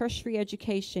 navigating tertiary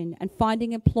education and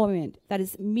finding employment that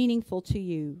is meaningful to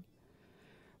you.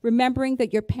 Remembering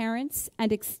that your parents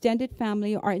and extended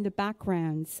family are in the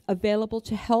backgrounds, available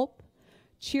to help,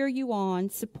 cheer you on,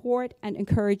 support, and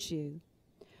encourage you.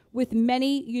 With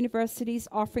many universities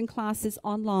offering classes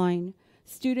online,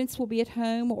 students will be at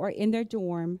home or in their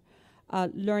dorm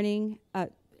learning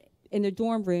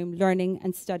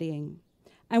and studying.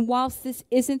 And whilst this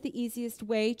isn't the easiest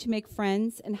way to make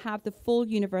friends and have the full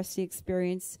university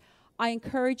experience, I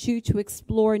encourage you to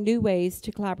explore new ways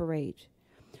to collaborate.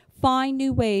 Find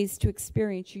new ways to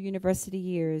experience your university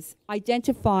years.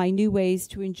 Identify new ways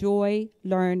to enjoy,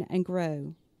 learn, and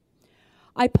grow.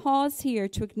 I pause here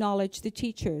to acknowledge the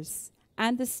teachers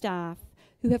and the staff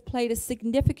who have played a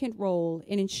significant role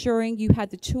in ensuring you had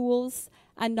the tools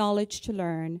and knowledge to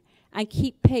learn and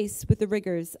keep pace with the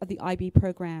rigors of the IB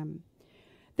program.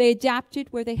 They adapted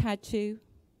where they had to.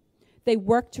 They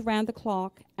worked around the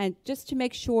clock and just to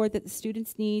make sure that the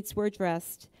students' needs were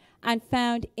addressed and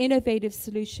found innovative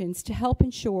solutions to help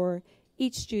ensure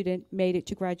each student made it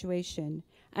to graduation.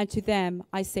 And to them,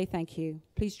 I say thank you.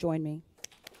 Please join me.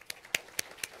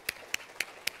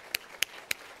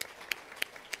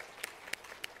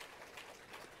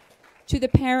 To the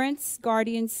parents,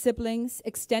 guardians, siblings,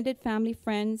 extended family,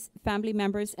 friends, family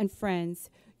members, and friends,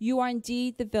 you are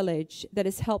indeed the village that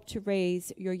has helped to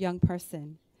raise your young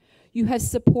person. You have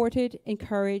supported,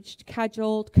 encouraged,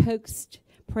 cajoled, coaxed,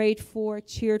 prayed for,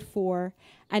 cheered for,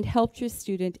 and helped your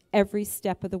student every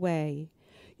step of the way.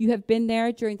 You have been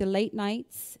there during the late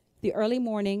nights, the early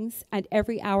mornings, and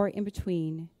every hour in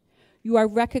between. You are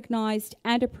recognized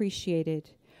and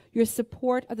appreciated. Your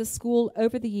support of the school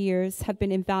over the years have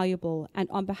been invaluable, and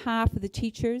on behalf of the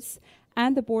teachers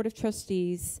and the Board of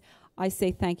Trustees, I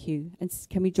say thank you. And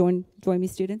can we join me,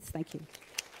 students? Thank you.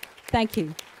 Thank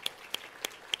you.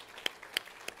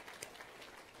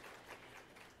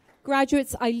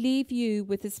 Graduates, I leave you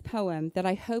with this poem that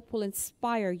I hope will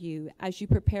inspire you as you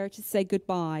prepare to say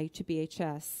goodbye to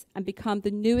BHS and become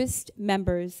the newest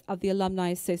members of the Alumni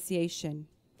Association.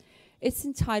 It's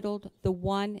entitled The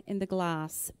One in the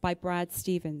Glass by Brad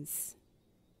Stevens.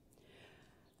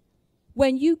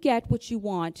 When you get what you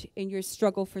want in your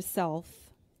struggle for self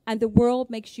and the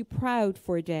world makes you proud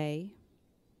for a day,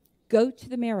 go to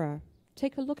the mirror,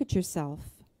 take a look at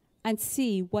yourself, and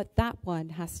see what that one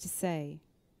has to say.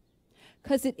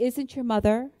 'Cause it isn't your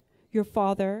mother, your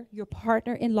father, your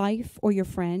partner in life, or your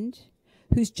friend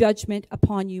whose judgment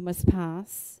upon you must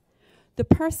pass. The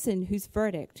person whose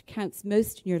verdict counts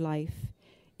most in your life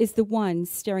is the one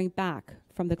staring back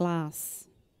from the glass.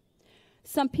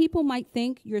 Some people might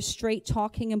think you're straight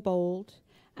talking and bold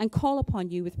and call upon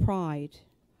you with pride.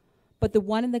 But the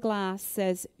one in the glass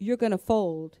says you're going to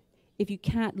fold if you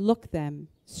can't look them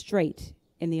straight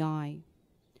in the eye.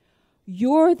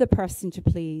 You're the person to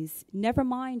please, never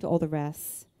mind all the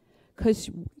rest, 'cause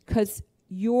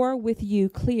you're with you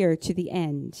clear to the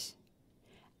end.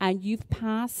 And you've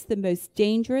passed the most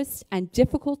dangerous and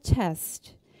difficult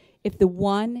test if the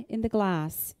one in the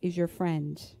glass is your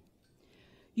friend.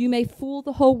 You may fool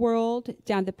the whole world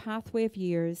down the pathway of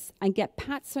years and get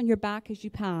pats on your back as you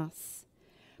pass,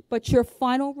 but your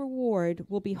final reward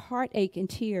will be heartache and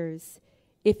tears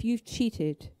if you've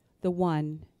cheated the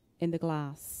one in the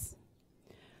glass.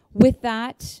 With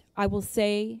that, I will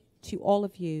say to all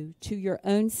of you, to your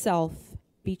own self,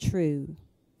 be true.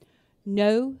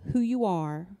 Know who you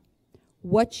are,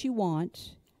 what you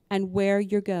want, and where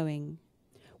you're going.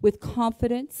 With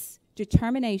confidence,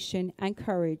 determination, and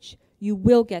courage, you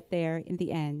will get there in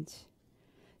the end.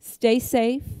 Stay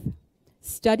safe,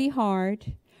 study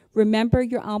hard, remember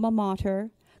your alma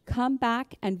mater, come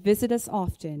back and visit us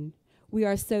often. We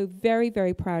are so very,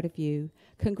 very proud of you.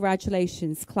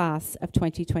 Congratulations, class of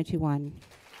 2021.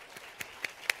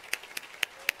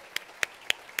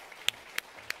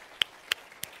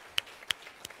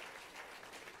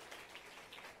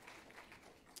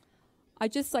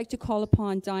 I'd just like to call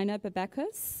upon Dinah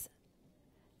Babekas.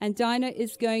 And Dinah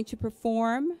is going to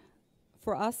perform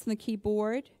for us on the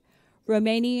keyboard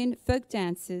Romanian folk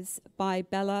dances by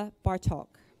Bela Bartok.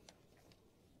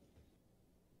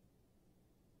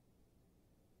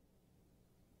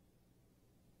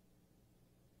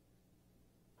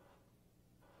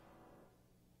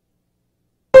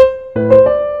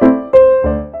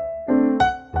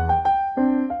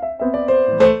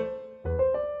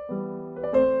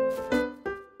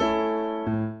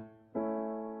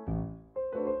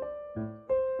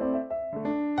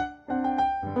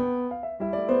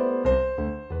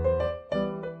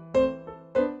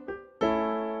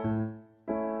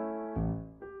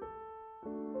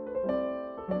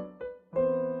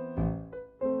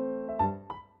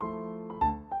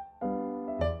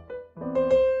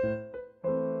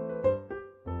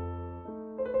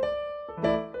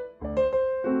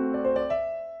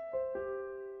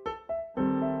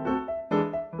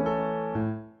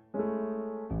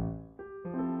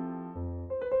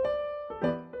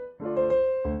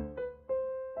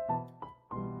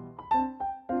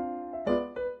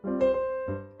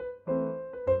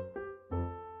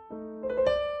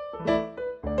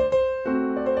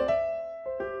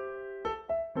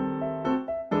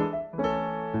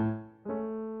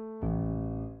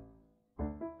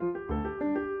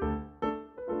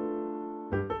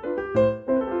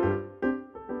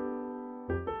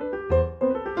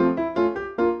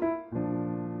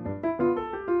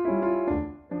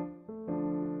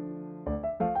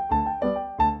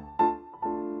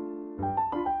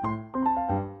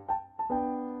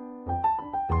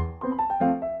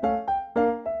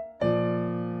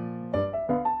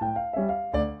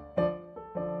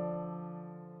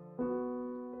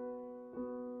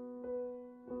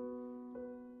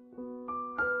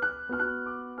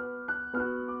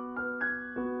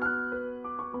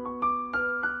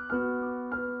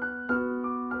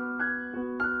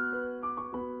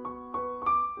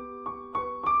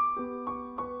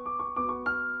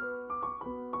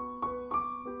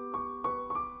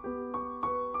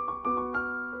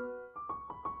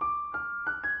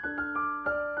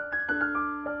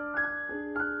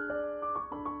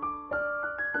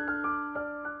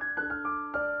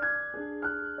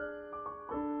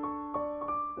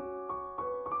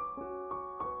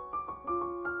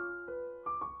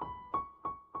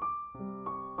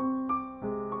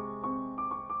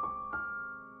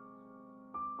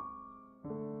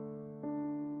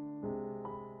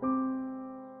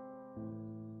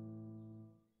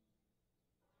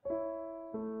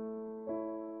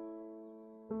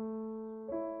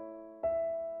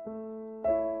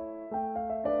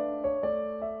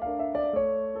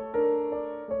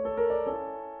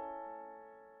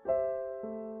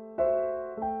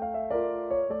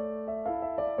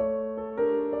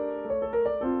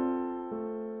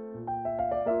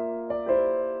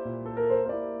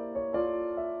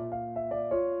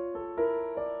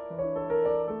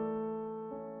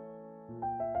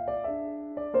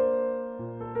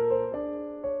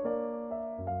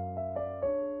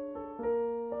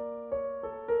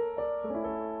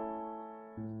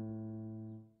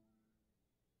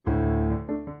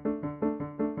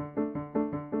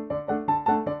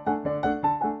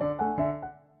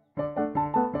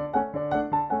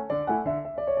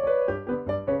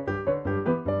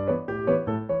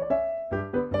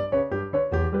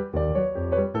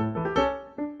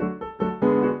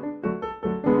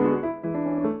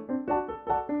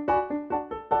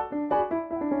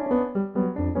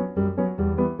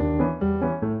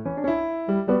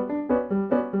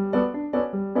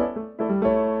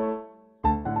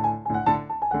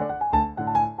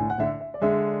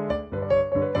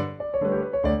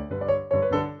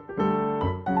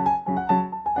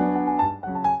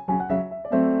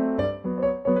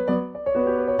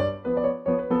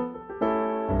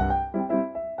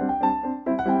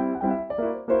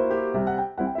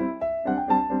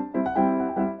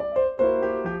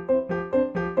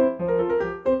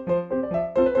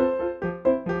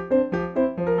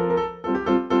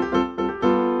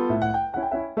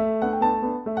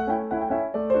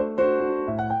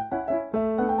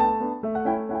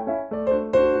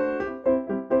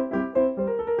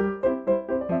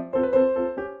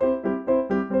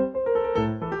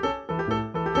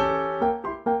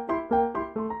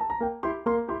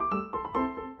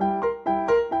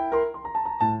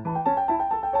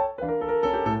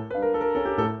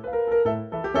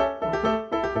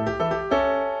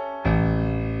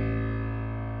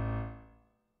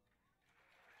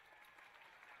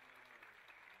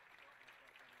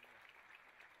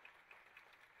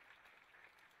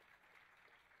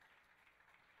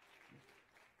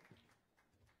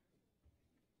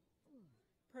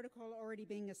 Protocol already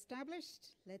being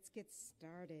established, let's get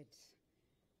started.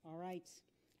 All right.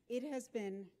 It has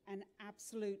been an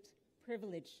absolute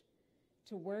privilege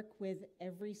to work with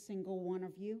every single one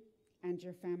of you and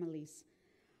your families.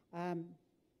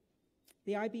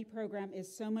 The IB program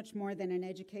is so much more than an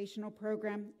educational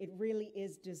program. It really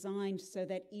is designed so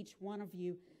that each one of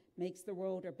you makes the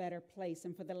world a better place.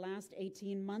 And for the last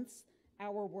 18 months,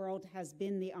 our world has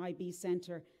been the IB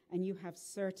Center, and you have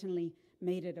certainly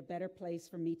made it a better place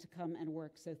for me to come and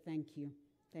work. So thank you.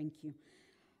 Thank you.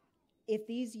 If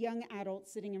these young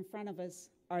adults sitting in front of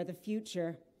us are the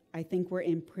future, I think we're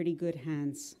in pretty good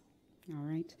hands. All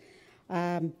right.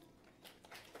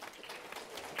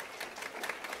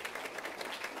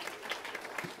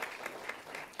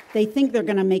 They think they're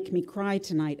going to make me cry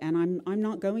tonight, and I'm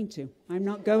not going to. I'm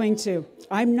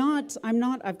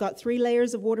not. I've got 3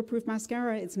 layers of waterproof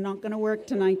mascara. It's not going to work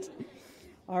tonight.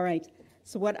 All right.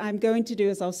 So what I'm going to do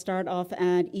is I'll start off,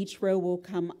 and each row will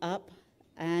come up,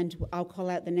 and I'll call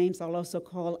out the names. I'll also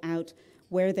call out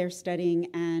where they're studying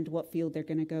and what field they're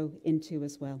going to go into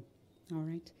as well. All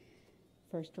right.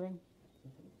 First row.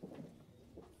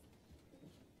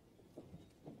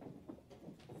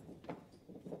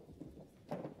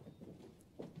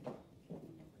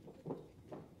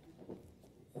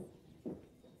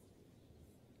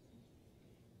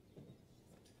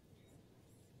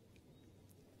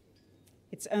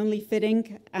 It's only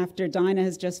fitting, after Dinah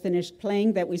has just finished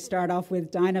playing, that we start off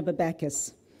with Dinah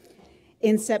Babekis.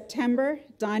 In September,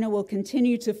 Dinah will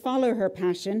continue to follow her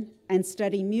passion and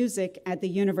study music at the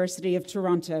University of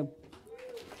Toronto.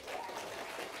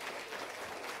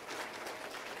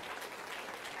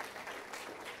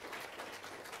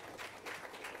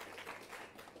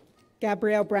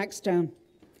 Gabrielle Brackstone.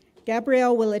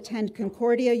 Gabrielle will attend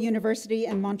Concordia University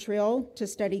in Montreal to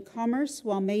study commerce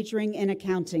while majoring in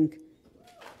accounting.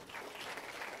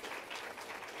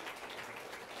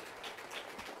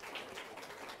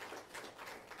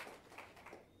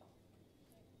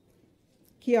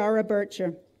 Chiara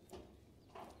Bircher.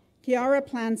 Chiara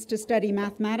plans to study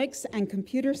mathematics and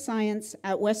computer science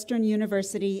at Western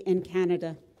University in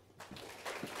Canada.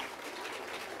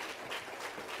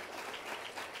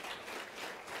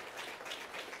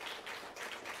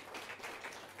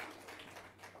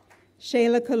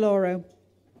 Shayla Coloro.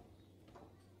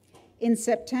 In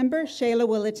September, Shayla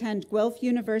will attend Guelph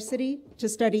University to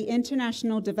study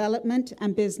international development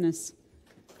and business.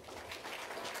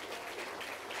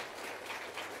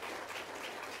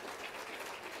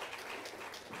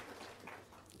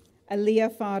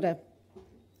 Aaliyah Fada.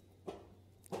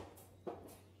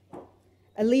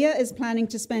 Aaliyah is planning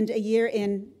to spend a year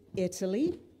in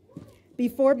Italy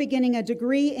before beginning a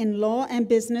degree in law and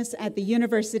business at the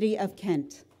University of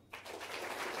Kent.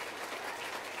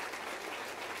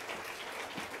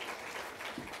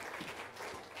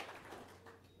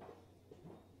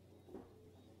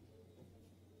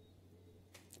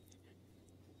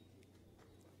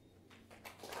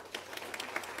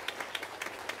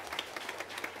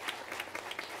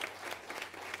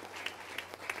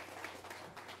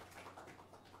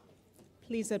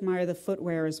 Please admire the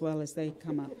footwear as well as they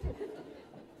come up.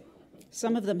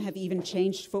 Some of them have even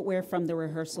changed footwear from the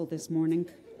rehearsal this morning.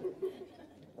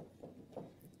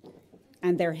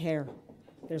 And their hair.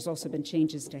 There's also been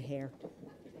changes to hair.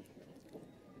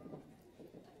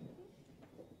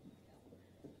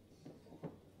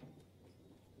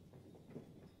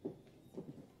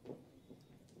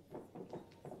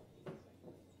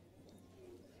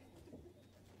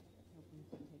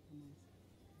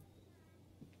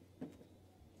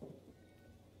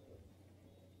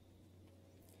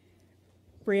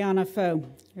 Brianna Foe,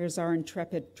 here's our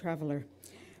intrepid traveler.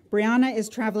 Brianna is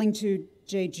traveling to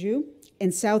Jeju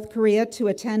in South Korea to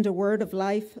attend a Word of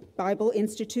Life Bible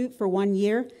Institute for 1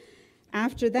 year.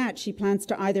 After that, she plans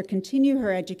to either continue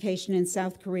her education in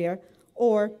South Korea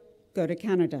or go to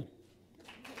Canada.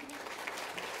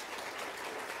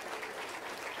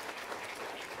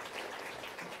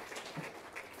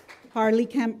 Harley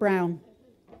Kemp Brown.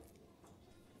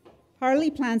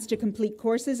 Harley plans to complete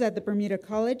courses at the Bermuda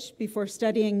College before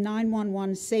studying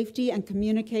 911 safety and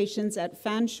communications at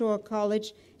Fanshawe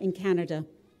College in Canada.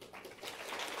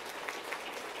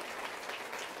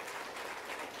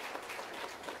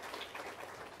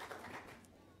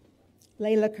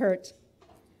 Layla Kurt.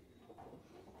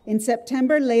 In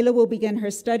September, Layla will begin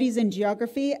her studies in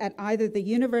geography at either the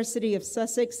University of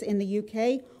Sussex in the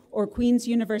UK or Queen's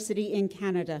University in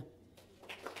Canada.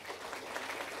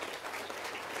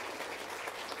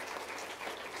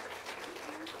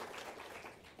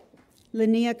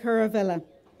 Linnea Curavilla.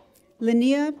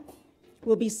 Linnea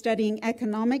will be studying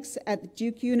economics at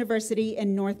Duke University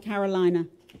in North Carolina.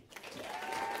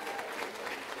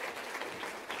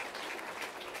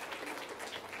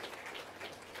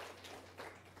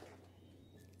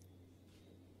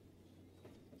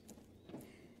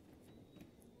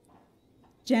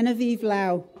 Genevieve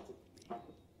Lau.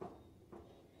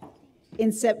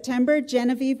 In September,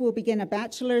 Genevieve will begin a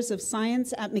Bachelor's of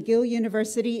Science at McGill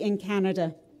University in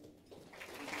Canada.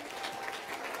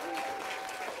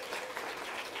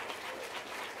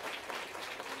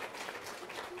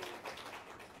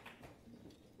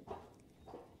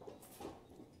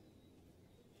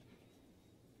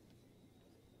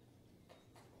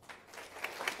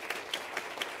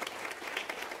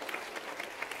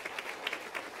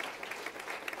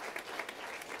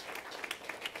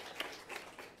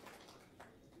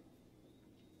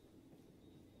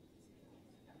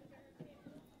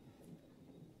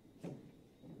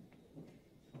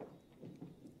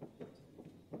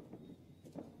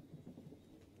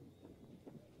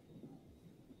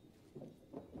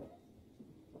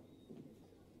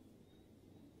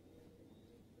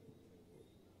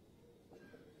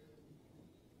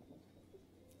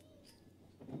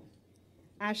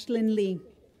 Ashlyn Lee.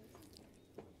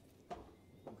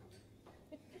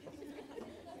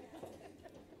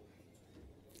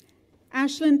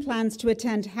 Ashlyn plans to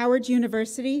attend Howard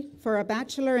University for a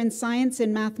Bachelor in Science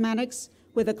in Mathematics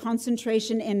with a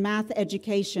concentration in math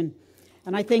education.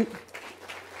 And I think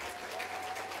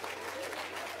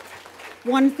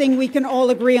one thing we can all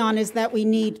agree on is that we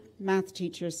need math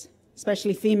teachers,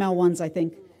 especially female ones, I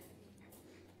think.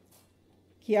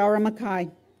 Kiara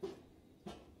Mackay.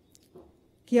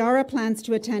 Kiara plans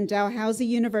to attend Dalhousie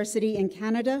University in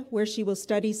Canada, where she will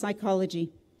study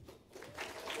psychology.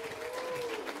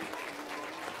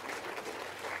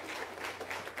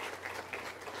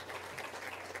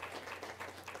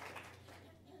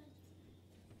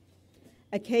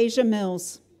 Acacia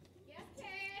Mills.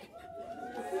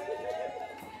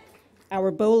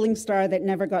 Our bowling star that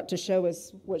never got to show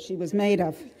us what she was made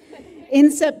of. In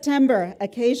September,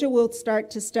 Acacia will start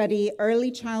to study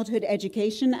early childhood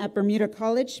education at Bermuda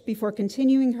College before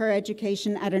continuing her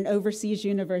education at an overseas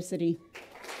university.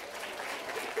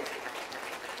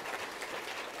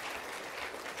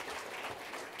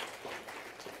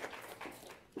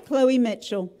 Chloe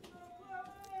Mitchell.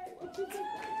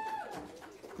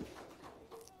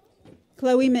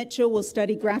 Chloe Mitchell will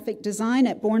study graphic design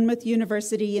at Bournemouth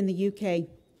University in the UK.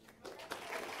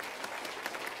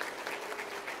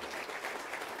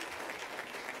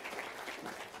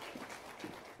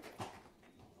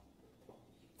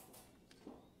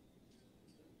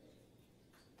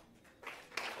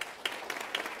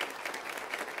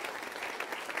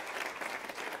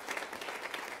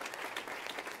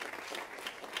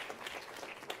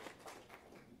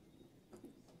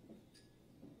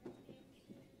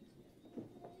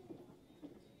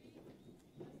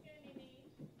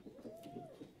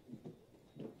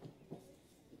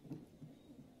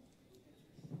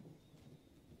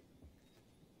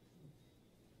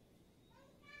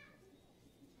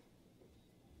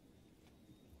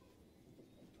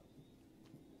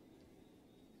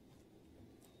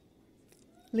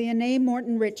 Leonae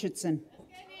Morton Richardson.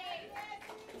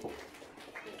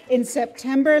 In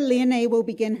September, Leonae will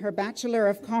begin her Bachelor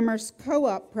of Commerce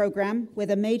co-op program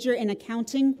with a major in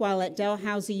accounting while at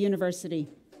Dalhousie University.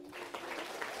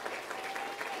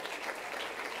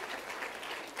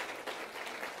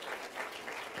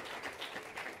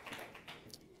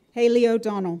 Haley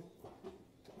O'Donnell.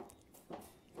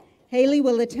 Haley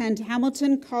will attend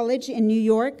Hamilton College in New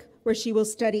York, where she will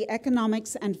study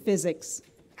economics and physics.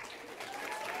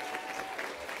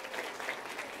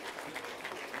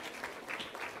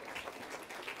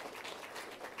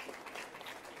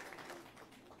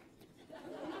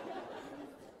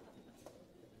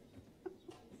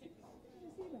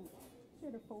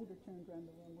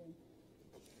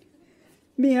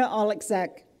 Mia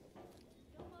Olekzak.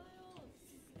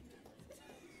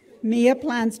 Mia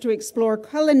plans to explore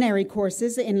culinary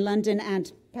courses in London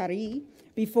and Paris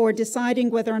before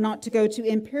deciding whether or not to go to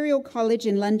Imperial College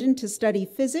in London to study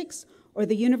physics or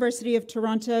the University of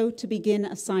Toronto to begin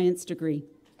a science degree.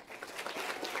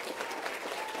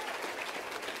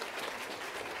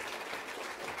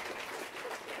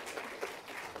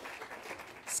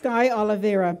 Sky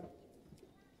Oliveira.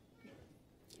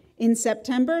 In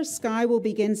September, Sky will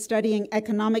begin studying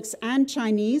economics and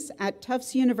Chinese at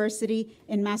Tufts University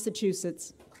in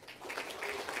Massachusetts.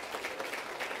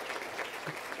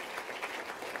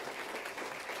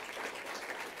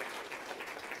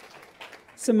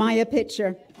 Samaya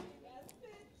Pitcher.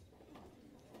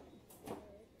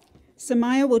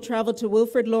 Samaya will travel to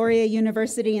Wilfrid Laurier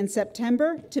University in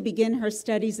September to begin her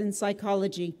studies in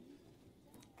psychology.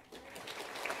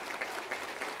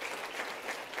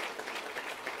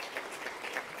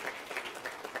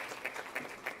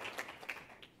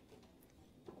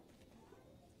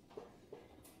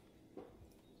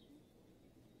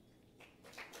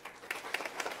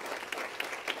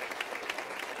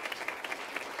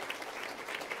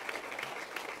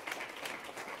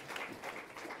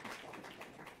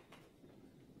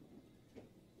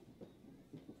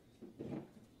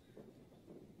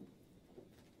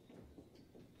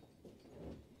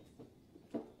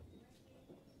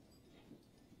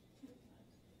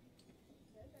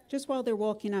 just while they're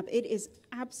walking up, it is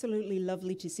absolutely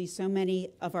lovely to see so many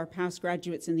of our past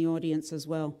graduates in the audience as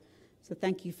well. So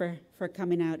thank you for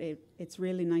coming out. It's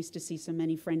really nice to see so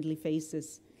many friendly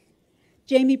faces.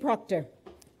 Jamie Proctor.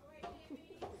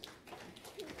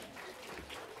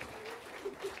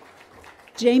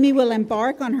 Jamie will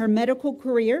embark on her medical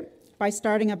career by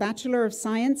starting a Bachelor of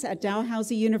Science at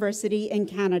Dalhousie University in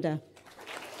Canada.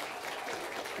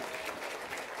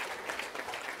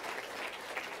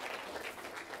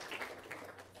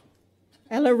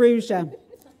 Ella Ruja.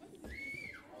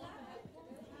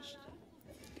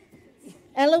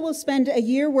 Ella will spend a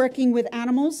year working with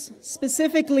animals,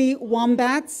 specifically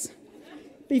wombats,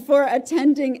 before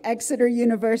attending Exeter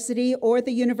University or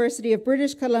the University of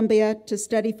British Columbia to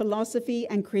study philosophy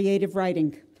and creative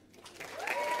writing.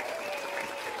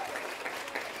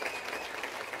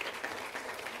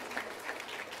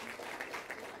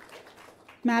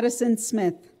 Madison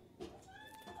Smith.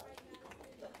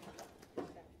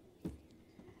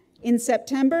 In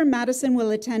September, Madison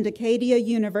will attend Acadia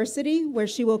University, where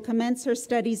she will commence her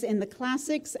studies in the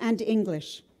classics and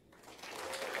English.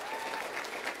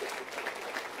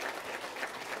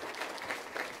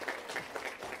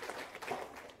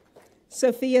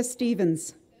 Sophia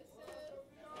Stevens.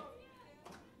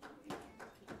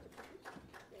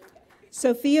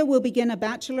 Sophia will begin a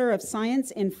Bachelor of Science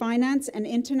in Finance and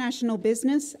International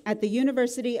Business at the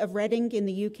University of Reading in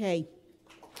the UK.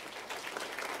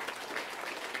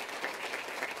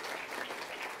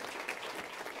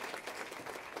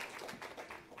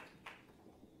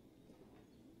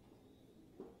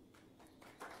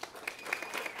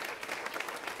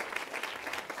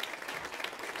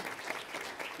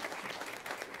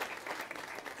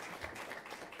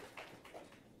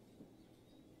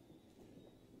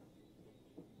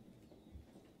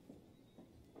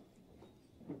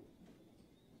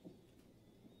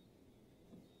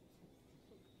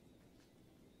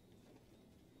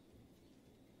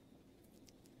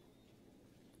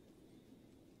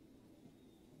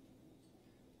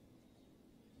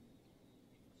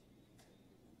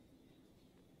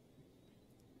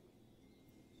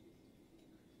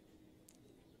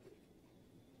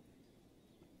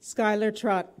 Skylar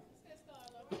Trott.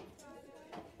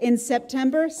 In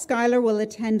September, Skylar will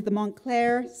attend the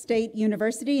Montclair State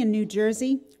University in New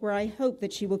Jersey, where I hope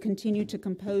that she will continue to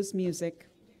compose music.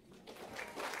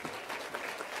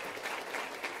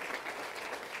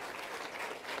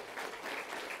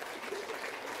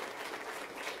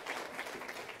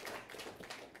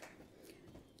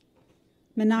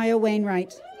 Manaya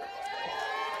Wainwright.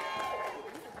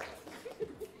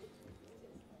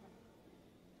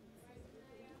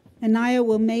 Anaya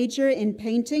will major in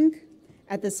painting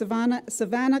at the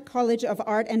Savannah College of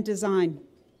Art and Design.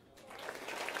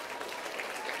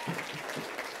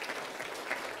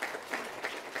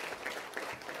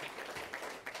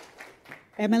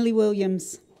 Emily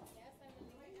Williams.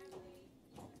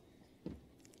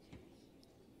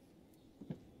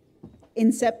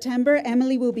 In September,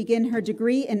 Emily will begin her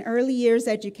degree in early years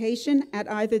education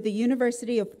at either the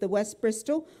University of the West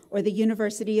Bristol or the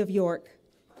University of York.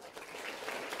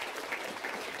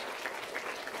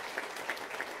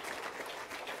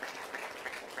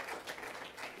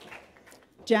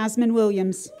 Jasmine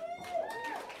Williams.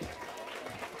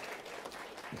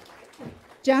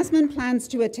 Jasmine plans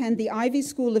to attend the Ivy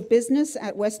School of Business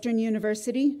at Western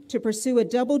University to pursue a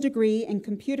double degree in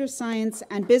computer science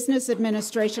and business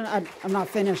administration. I'm not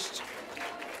finished.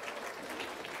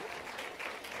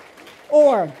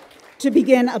 Or to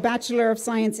begin a Bachelor of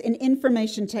Science in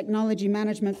Information Technology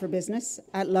Management for Business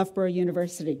at Loughborough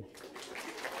University.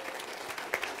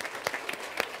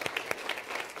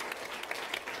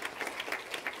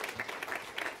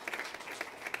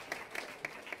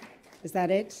 Is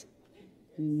that it?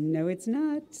 No, it's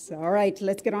not. All right,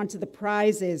 let's get on to the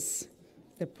prizes.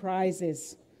 The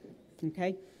prizes,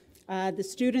 okay? The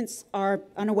students are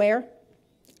unaware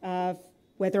of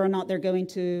whether or not they're going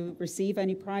to receive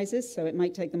any prizes, so it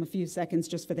might take them a few seconds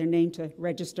just for their name to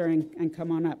register and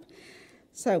come on up.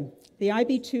 So, the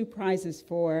IB2 prizes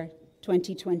for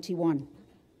 2021.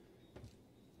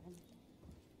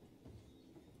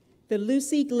 The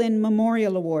Lucy Glynn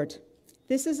Memorial Award.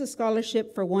 This is a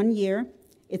scholarship for 1 year.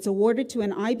 It's awarded to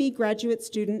an IB graduate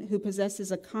student who possesses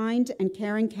a kind and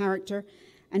caring character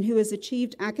and who has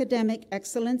achieved academic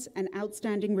excellence and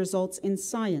outstanding results in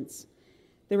science.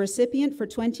 The recipient for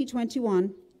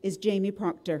 2021 is Jamie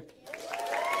Proctor.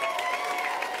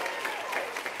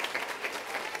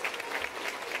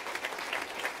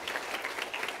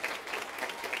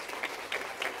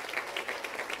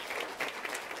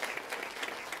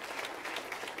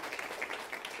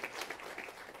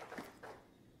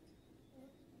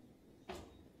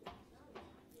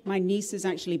 My niece is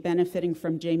actually benefiting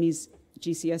from Jamie's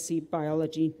GCSE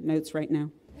biology notes right now.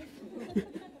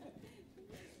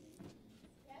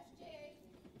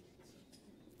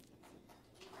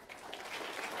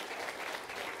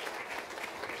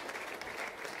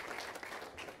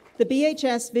 The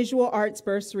BHS Visual Arts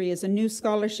Bursary is a new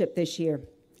scholarship this year.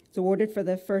 It's awarded for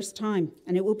the first time,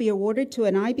 and it will be awarded to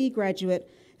an IB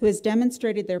graduate who has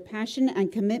demonstrated their passion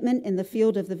and commitment in the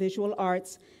field of the visual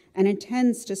arts and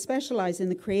intends to specialize in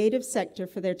the creative sector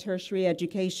for their tertiary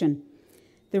education.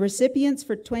 The recipients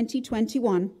for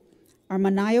 2021 are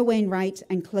Manaya Wainwright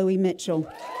and Chloe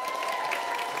Mitchell.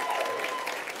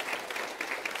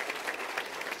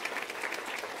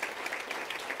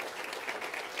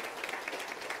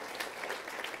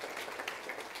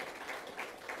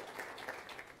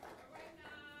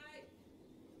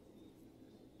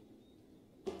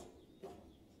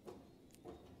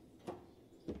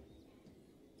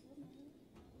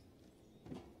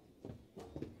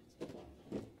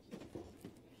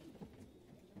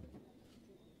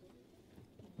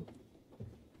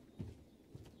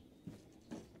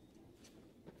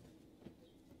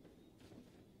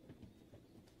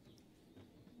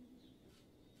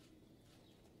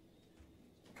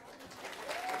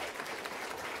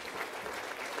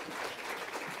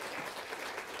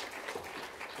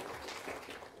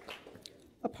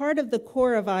 Part of the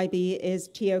core of IB is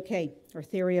TOK, or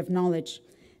Theory of Knowledge.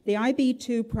 The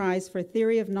IB2 prize for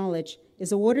Theory of Knowledge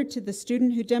is awarded to the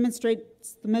student who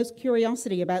demonstrates the most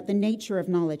curiosity about the nature of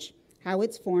knowledge, how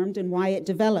it's formed, and why it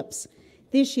develops.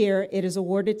 This year, it is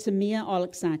awarded to Mia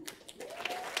Oleksak.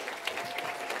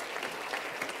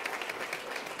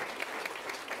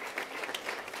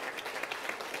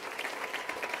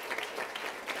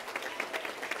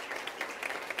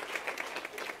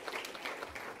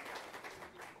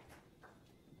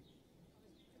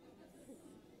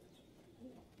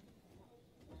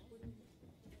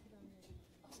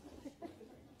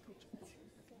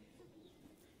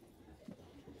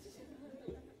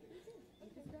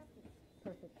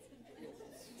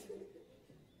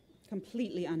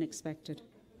 Completely unexpected.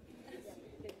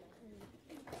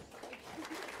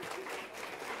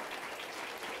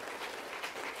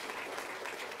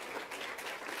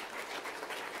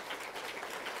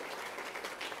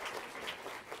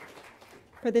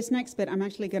 For this next bit, I'm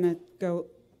actually going to go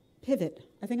pivot.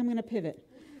 I think I'm going to pivot.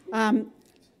 Mrs.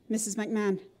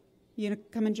 McMahon, you going to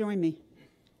come and join me?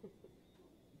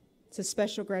 It's a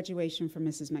special graduation for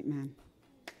Mrs. McMahon.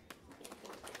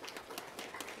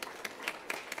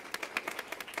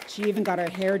 She even got her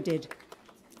hair did.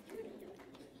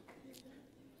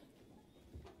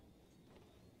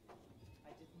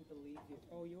 I didn't believe you.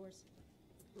 Oh, yours?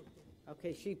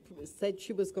 Okay, she said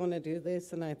she was going to do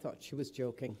this, and I thought she was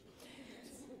joking.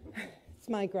 It's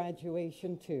my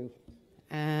graduation, too.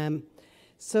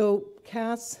 So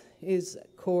CAS is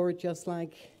core just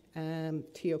like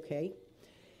TOK.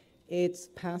 It's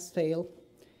pass-fail.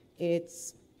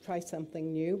 It's try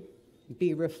something new,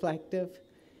 be reflective.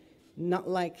 Not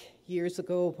like years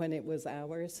ago when it was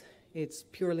hours. It's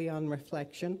purely on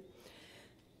reflection.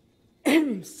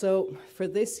 So for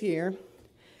this year,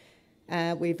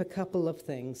 we have a couple of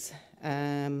things.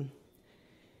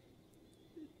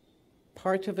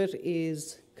 Part of it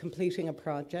is completing a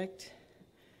project,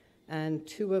 and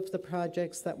two of the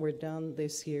projects that were done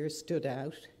this year stood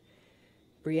out.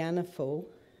 Brianna Foe,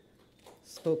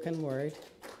 spoken word.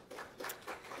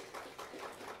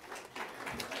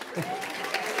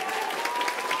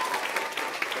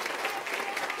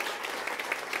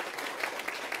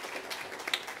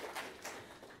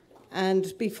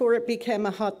 And before it became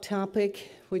a hot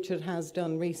topic, which it has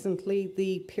done recently,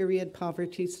 the Period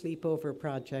Poverty Sleepover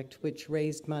Project, which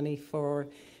raised money for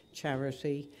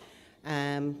charity.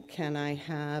 Can I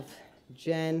have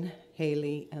Jen,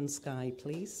 Haley, and Skye,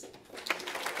 please?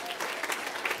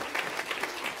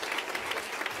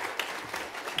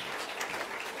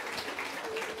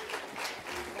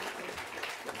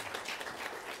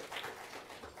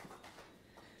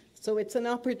 So it's an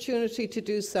opportunity to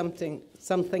do something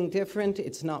different.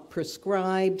 It's not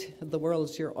prescribed. The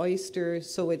world's your oyster.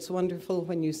 So it's wonderful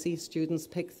when you see students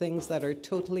pick things that are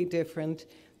totally different,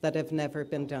 that have never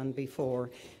been done before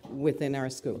within our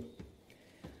school.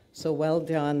 So well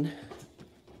done.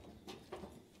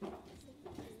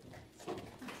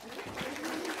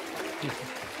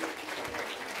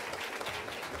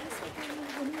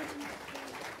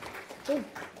 Oh,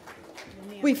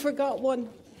 we forgot one.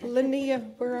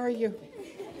 Linnea, where are you?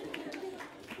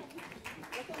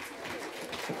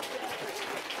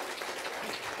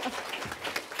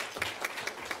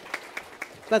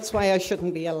 That's why I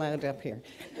shouldn't be allowed up here.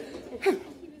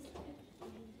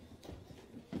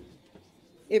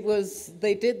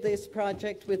 They did this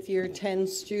project with year 10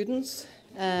 students,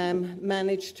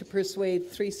 managed to persuade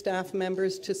 3 staff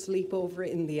members to sleep over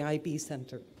in the IB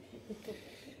Centre.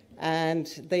 And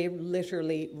they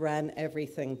literally ran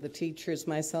everything. The teachers,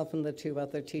 myself and the 2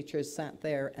 other teachers, sat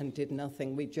there and did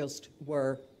nothing. We just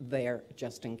were there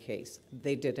just in case.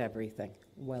 They did everything.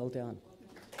 Well done.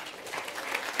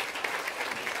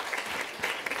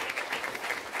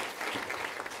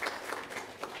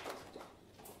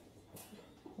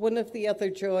 One of the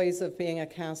other joys of being a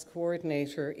CAS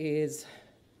coordinator is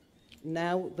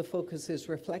now the focus is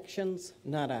reflections,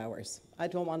 not hours. I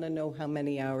don't want to know how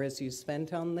many hours you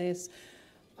spent on this.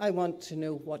 I want to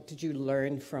know, what did you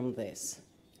learn from this?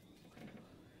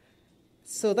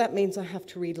 So that means I have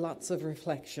to read lots of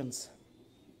reflections.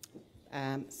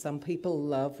 Some people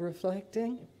love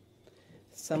reflecting.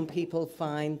 Some people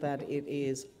find that it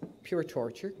is pure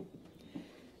torture.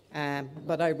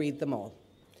 But I read them all.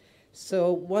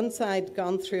 So once I'd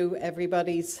gone through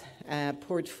everybody's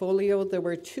portfolio, there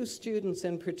were 2 students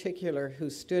in particular who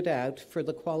stood out for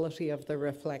the quality of their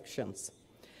reflections,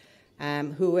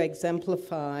 who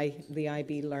exemplify the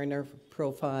IB learner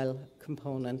profile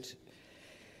component.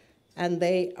 And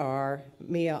they are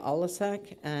Mia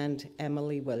Olisak and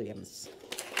Emily Williams.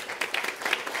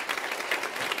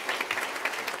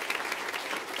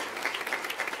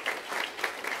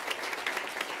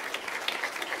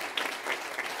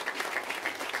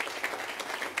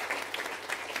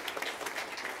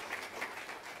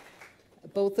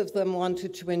 Both of them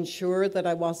wanted to ensure that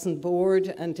I wasn't bored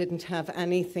and didn't have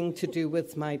anything to do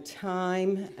with my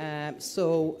time.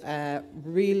 So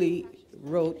really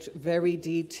wrote very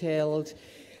detailed,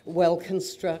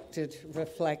 well-constructed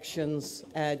reflections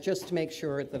just to make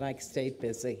sure that I stayed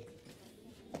busy.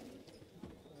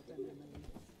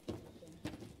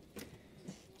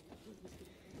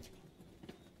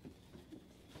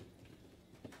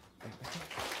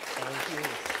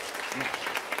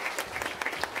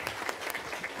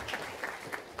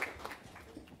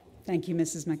 Thank you,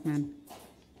 Mrs. McMahon.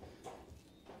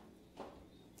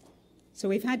 So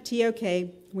we've had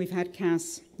TOK, we've had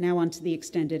CAS, now on to the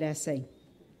extended essay.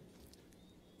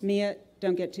 Mia,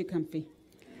 don't get too comfy.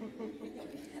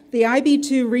 The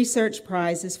IB2 Research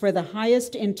Prize is for the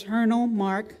highest internal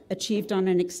mark achieved on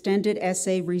an extended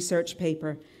essay research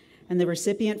paper, and the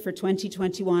recipient for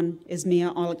 2021 is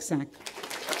Mia Oleksak.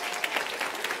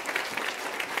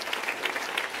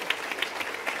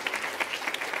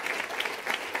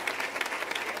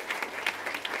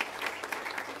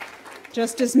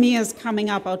 Just as Mia's coming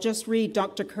up, I'll just read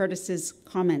Dr. Curtis's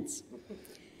comments.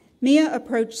 Mia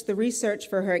approached the research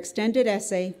for her extended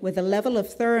essay with a level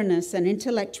of thoroughness and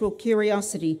intellectual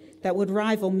curiosity that would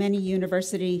rival many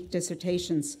university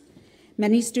dissertations.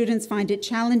 Many students find it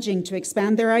challenging to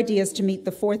expand their ideas to meet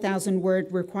the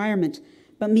 4,000-word requirement,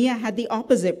 but Mia had the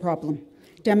opposite problem,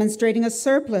 demonstrating a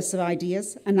surplus of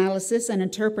ideas, analysis, and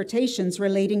interpretations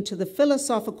relating to the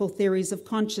philosophical theories of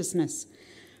consciousness.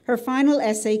 Her final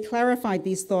essay clarified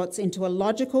these thoughts into a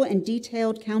logical and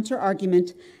detailed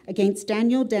counter-argument against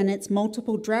Daniel Dennett's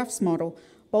multiple drafts model,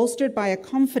 bolstered by a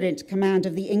confident command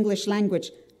of the English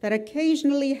language that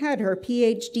occasionally had her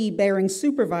PhD-bearing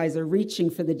supervisor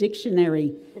reaching for the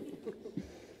dictionary.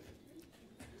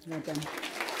 Well done.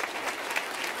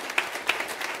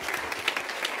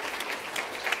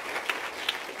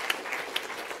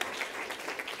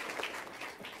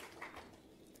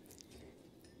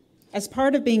 As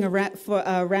part of being a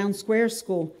Round Square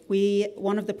School,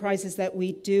 one of the prizes that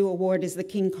we do award is the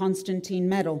King Constantine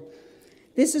Medal.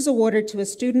 This is awarded to a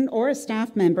student or a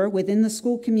staff member within the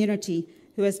school community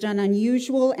who has done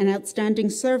unusual and outstanding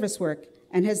service work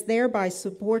and has thereby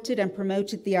supported and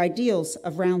promoted the ideals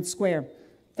of Round Square.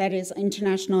 That is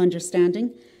international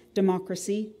understanding,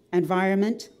 democracy,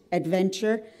 environment,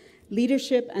 adventure,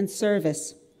 leadership, and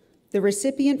service. The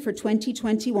recipient for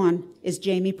 2021 is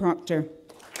Jamie Proctor.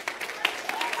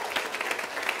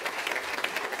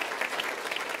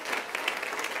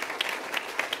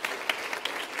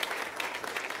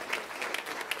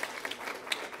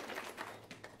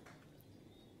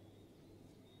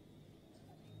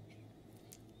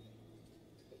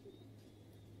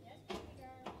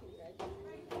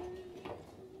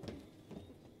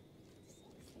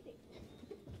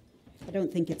 I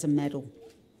don't think it's a medal.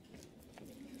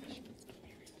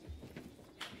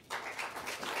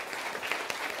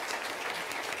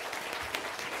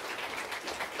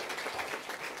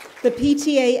 The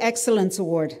PTA Excellence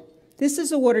Award. This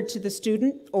is awarded to the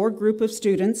student or group of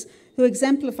students who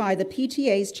exemplify the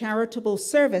PTA's charitable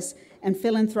service and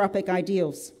philanthropic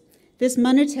ideals. This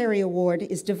monetary award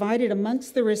is divided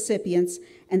amongst the recipients,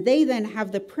 and they then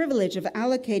have the privilege of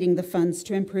allocating the funds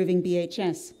to improving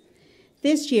BHS.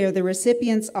 This year, the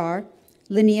recipients are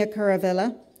Linnea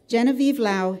Caravilla, Genevieve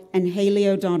Lau, and Haley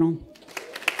O'Donnell.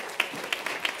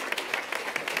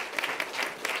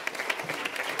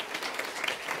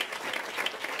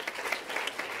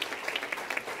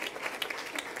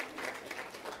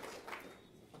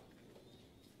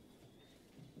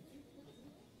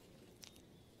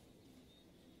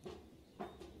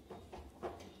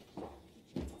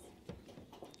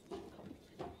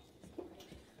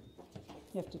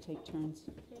 You have to take turns.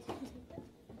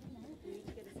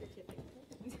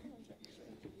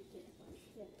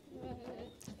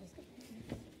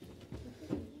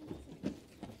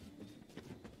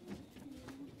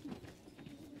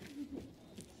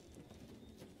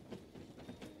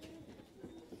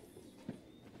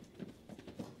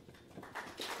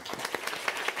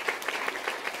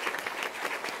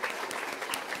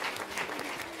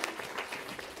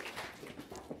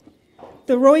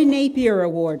 The Roy Napier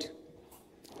Award.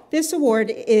 This award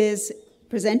is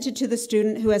presented to the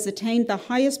student who has attained the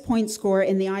highest point score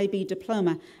in the IB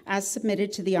diploma as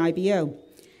submitted to the IBO.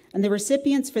 And the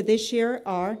recipients for this year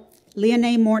are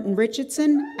Leonae Morton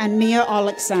Richardson and Mia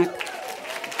Oleksak.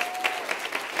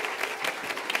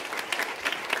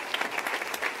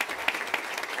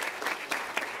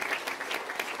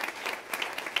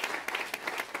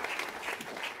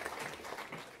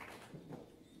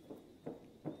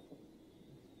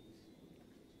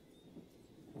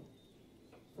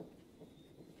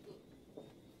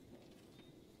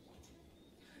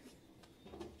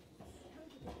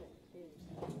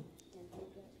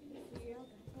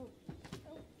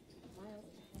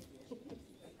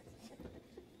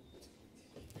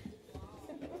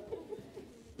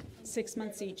 Six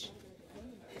months each.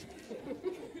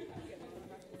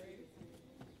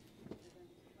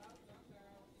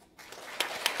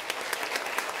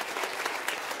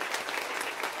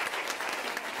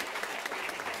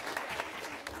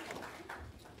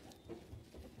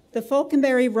 The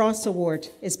Falconberry Ross Award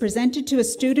is presented to a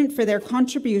student for their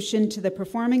contribution to the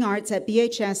performing arts at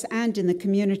BHS and in the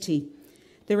community.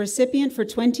 The recipient for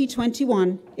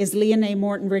 2021 is Leonae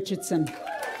Morton Richardson.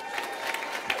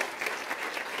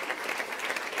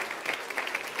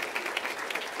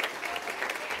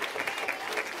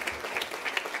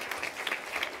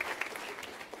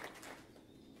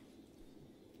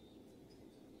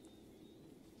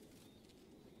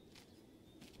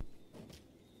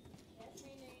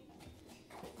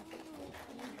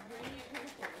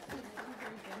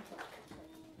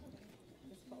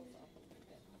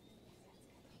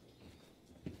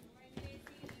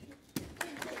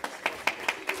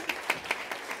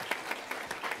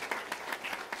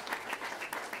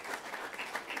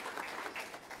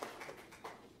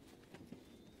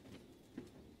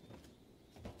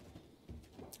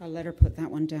 I'll let her put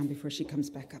that one down before she comes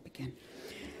back up again.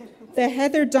 The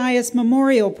Heather Dias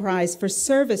Memorial Prize for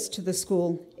Service to the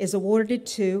School is awarded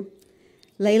to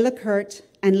Layla Kurt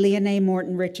and Leonae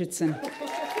Morton Richardson.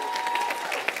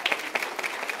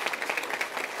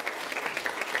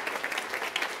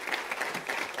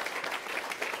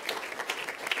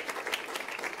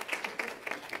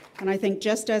 And I think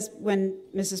just as when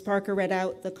Mrs. Parker read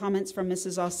out the comments from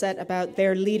Mrs. Ossett about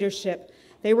their leadership,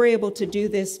 they were able to do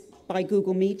this by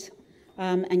Google Meet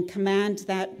and command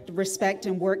that respect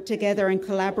and work together and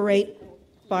collaborate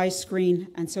by screen.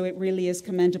 And so it really is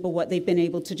commendable what they've been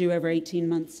able to do over 18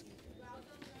 months.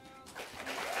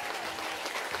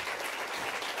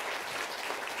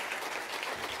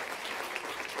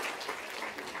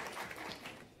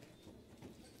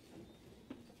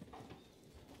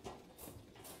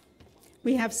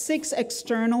 We have 6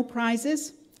 external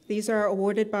prizes. These are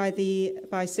awarded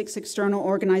by 6 external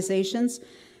organizations.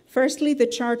 Firstly, the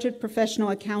Chartered Professional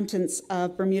Accountants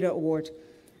of Bermuda Award.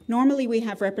 Normally we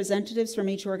have representatives from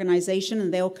each organization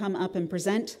and they'll come up and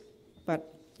present,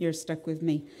 but you're stuck with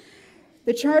me.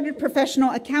 The Chartered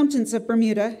Professional Accountants of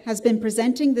Bermuda has been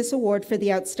presenting this award for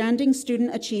the outstanding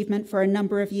student achievement for a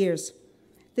number of years.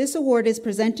 This award is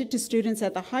presented to students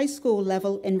at the high school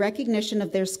level in recognition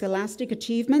of their scholastic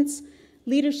achievements,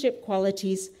 leadership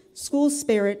qualities, school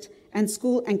spirit, and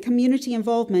school and community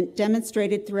involvement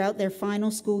demonstrated throughout their final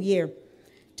school year.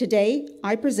 Today,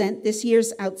 I present this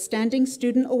year's Outstanding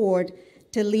Student Award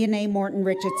to Leonae Morton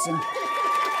Richardson.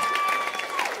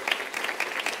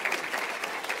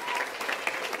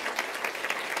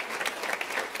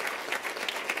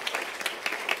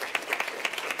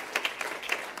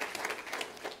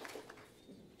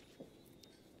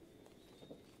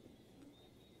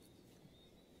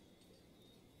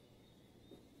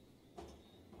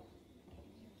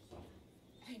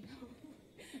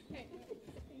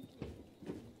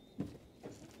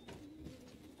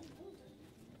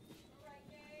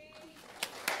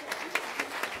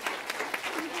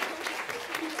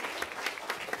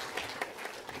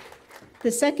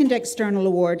 The second external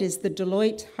award is the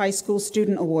Deloitte High School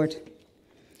Student Award.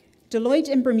 Deloitte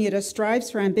in Bermuda strives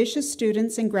for ambitious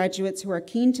students and graduates who are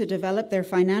keen to develop their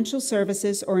financial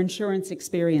services or insurance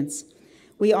experience.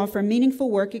 We offer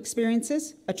meaningful work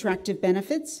experiences, attractive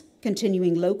benefits,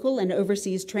 continuing local and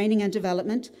overseas training and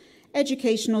development,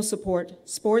 educational support,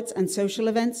 sports and social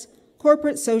events,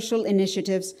 corporate social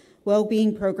initiatives,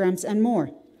 well-being programs, and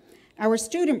more. Our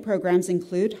student programs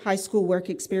include high school work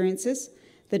experiences,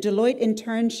 the Deloitte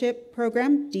Internship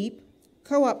Program, DEEP,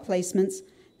 co-op placements,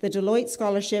 the Deloitte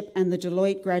Scholarship, and the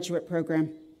Deloitte Graduate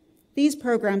Program. These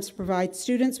programs provide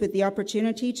students with the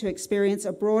opportunity to experience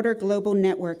a broader global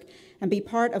network and be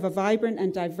part of a vibrant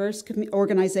and diverse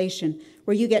organization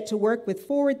where you get to work with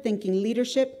forward-thinking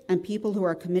leadership and people who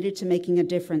are committed to making a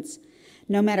difference.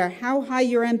 No matter how high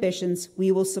your ambitions,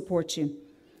 we will support you.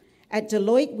 At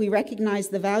Deloitte, we recognize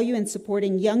the value in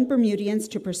supporting young Bermudians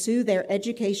to pursue their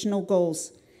educational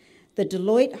goals. The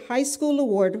Deloitte High School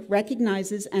Award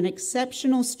recognizes an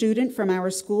exceptional student from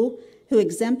our school who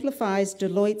exemplifies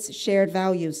Deloitte's shared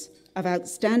values of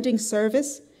outstanding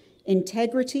service,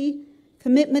 integrity,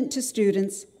 commitment to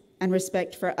students, and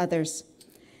respect for others.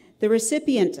 The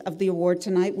recipient of the award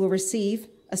tonight will receive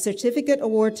a certificate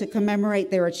award to commemorate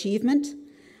their achievement,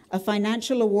 a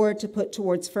financial award to put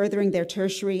towards furthering their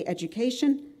tertiary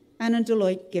education, and a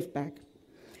Deloitte gift bag.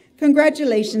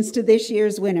 Congratulations to this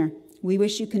year's winner. We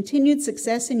wish you continued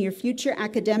success in your future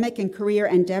academic and career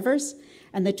endeavors,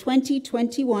 and the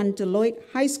 2021 Deloitte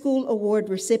High School Award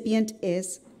recipient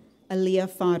is Aaliyah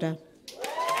Fada.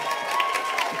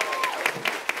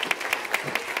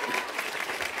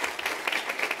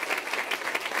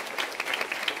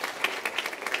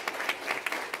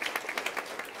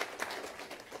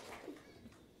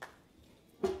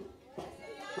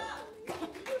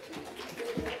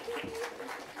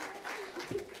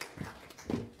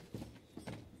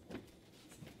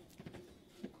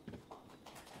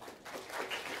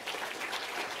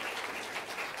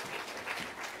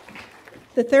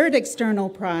 The third external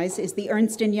prize is the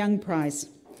Ernst & Young Prize.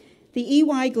 The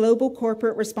EY Global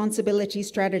Corporate Responsibility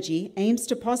Strategy aims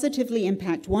to positively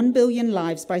impact 1 billion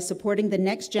lives by supporting the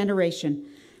next generation,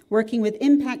 working with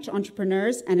impact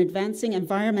entrepreneurs and advancing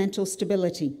environmental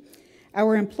stability.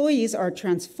 Our employees are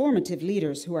transformative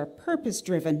leaders who are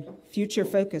purpose-driven,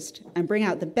 future-focused, and bring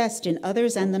out the best in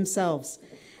others and themselves.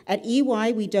 At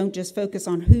EY, we don't just focus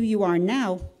on who you are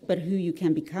now, but who you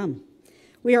can become.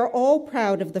 We are all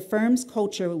proud of the firm's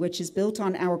culture, which is built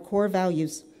on our core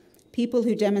values: people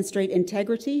who demonstrate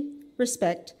integrity,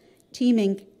 respect,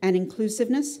 teaming, and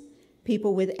inclusiveness,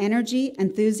 people with energy,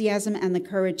 enthusiasm, and the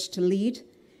courage to lead,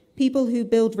 people who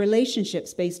build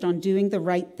relationships based on doing the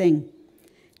right thing.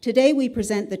 Today, we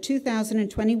present the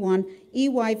 2021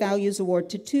 EY Values Award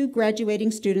to 2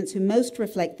 graduating students who most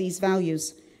reflect these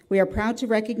values. We are proud to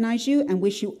recognize you and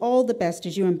wish you all the best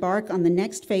as you embark on the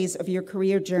next phase of your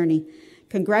career journey.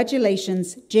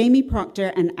 Congratulations, Jamie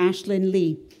Proctor and Ashlyn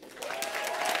Lee.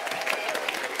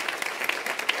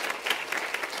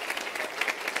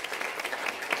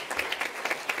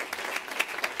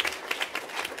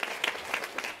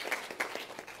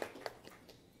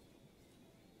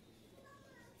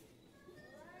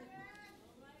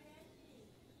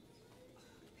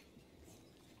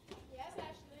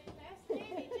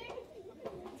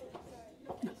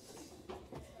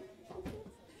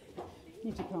 You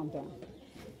need to calm down.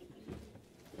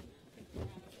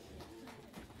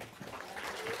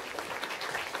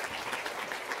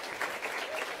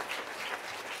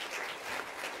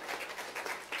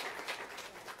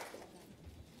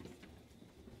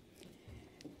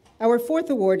 Our fourth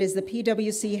award is the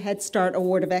PwC Head Start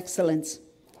Award of Excellence.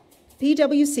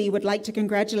 PwC would like to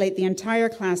congratulate the entire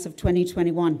class of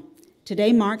 2021.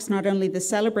 Today marks not only the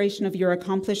celebration of your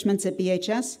accomplishments at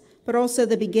BHS, but also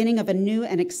the beginning of a new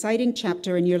and exciting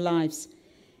chapter in your lives.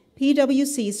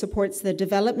 PwC supports the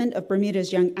development of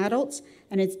Bermuda's young adults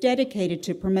and is dedicated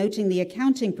to promoting the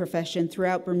accounting profession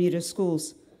throughout Bermuda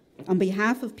schools. On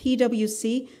behalf of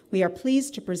PwC, we are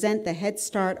pleased to present the Head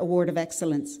Start Award of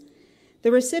Excellence.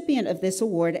 The recipient of this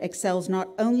award excels not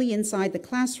only inside the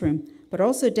classroom, but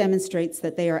also demonstrates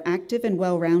that they are active and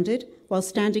well-rounded while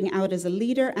standing out as a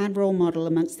leader and role model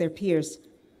amongst their peers.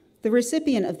 The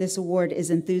recipient of this award is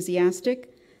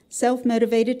enthusiastic,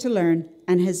 self-motivated to learn,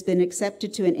 and has been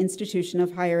accepted to an institution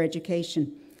of higher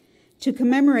education. To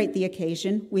commemorate the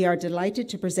occasion, we are delighted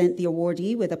to present the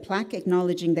awardee with a plaque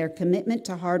acknowledging their commitment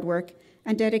to hard work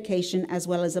and dedication, as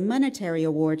well as a monetary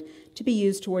award to be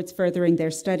used towards furthering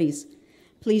their studies.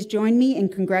 Please join me in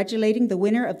congratulating the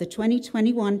winner of the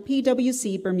 2021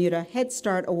 PwC Bermuda Head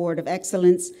Start Award of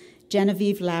Excellence,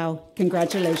 Genevieve Lau.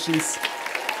 Congratulations.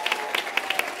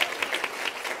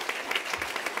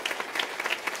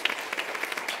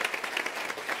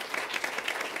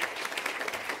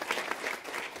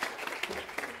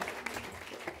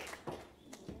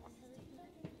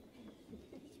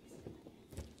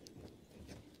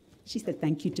 She said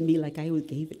thank you to me like I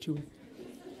gave it to her.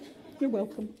 You're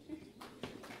welcome.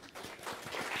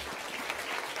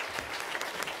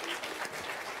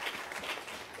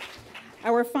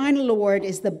 Our final award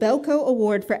is the Belko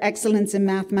Award for Excellence in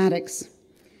Mathematics.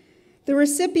 The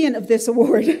recipient of this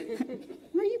award,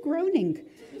 why are you groaning?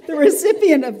 The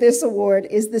recipient of this award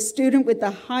is the student with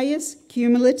the highest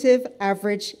cumulative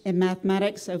average in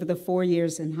mathematics over the 4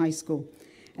 years in high school.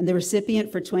 And the recipient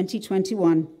for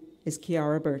 2021 is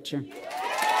Kiara Bircher.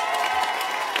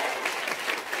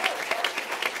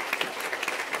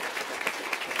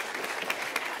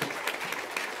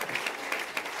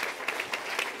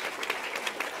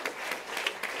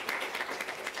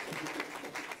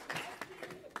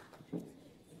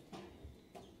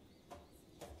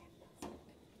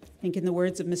 I think in the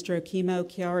words of Mr. Okimo,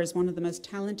 Kiara is one of the most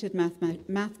talented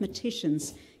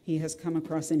mathematicians he has come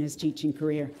across in his teaching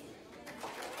career.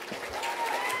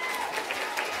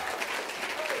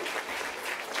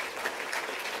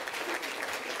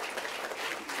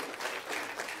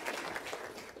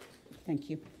 Thank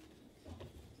you.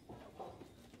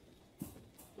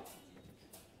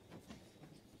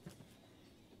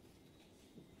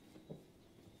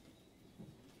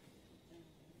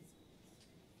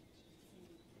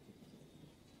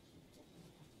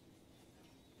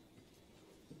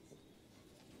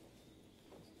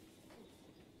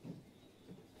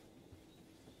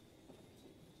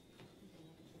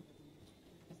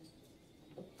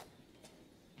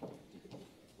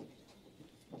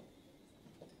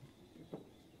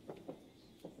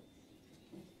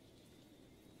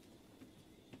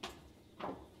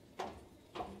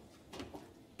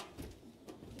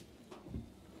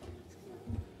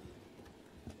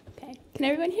 Can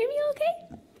everyone hear me okay?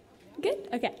 Good?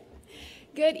 Okay.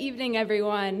 Good evening,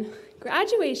 everyone.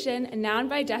 Graduation, a noun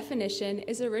by definition,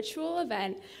 is a ritual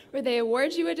event where they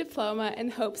award you a diploma in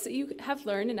hopes that you have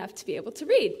learned enough to be able to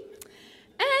read.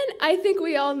 And I think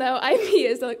we all know IB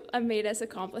has made us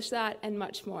accomplish that and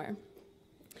much more.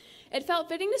 It felt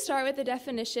fitting to start with the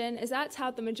definition, as that's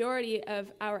how the majority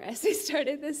of our essays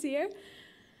started this year.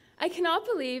 I cannot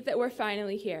believe that we're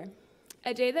finally here,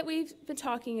 a day that we've been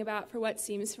talking about for what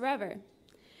seems forever.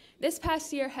 This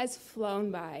past year has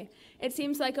flown by. It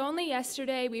seems like only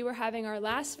yesterday we were having our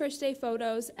last first day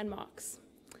photos and mocks.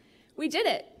 We did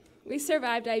it. We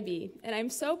survived IB, and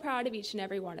I'm so proud of each and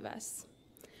every one of us.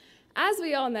 As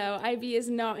we all know, IB is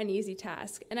not an easy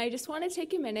task, and I just want to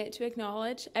take a minute to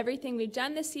acknowledge everything we've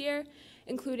done this year,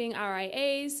 including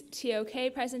RIAs,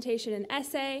 TOK presentation and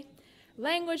essay,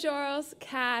 language orals,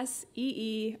 CAS,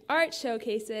 EE, art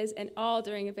showcases, and all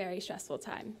during a very stressful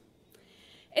time.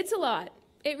 It's a lot.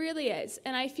 It really is,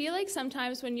 and I feel like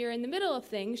sometimes when you're in the middle of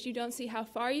things, you don't see how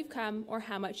far you've come or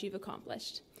how much you've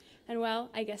accomplished. And well,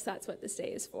 I guess that's what this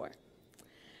day is for.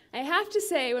 I have to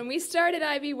say, when we started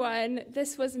IB1,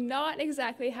 this was not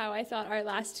exactly how I thought our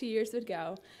last 2 years would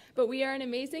go, but we are an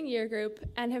amazing year group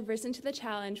and have risen to the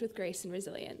challenge with grace and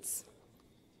resilience.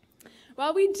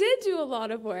 While we did do a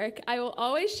lot of work, I will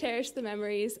always cherish the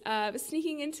memories of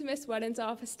sneaking into Miss Wooden's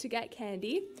office to get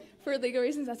candy. For legal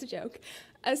reasons, that's a joke.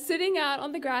 Sitting out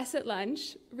on the grass at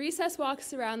lunch, recess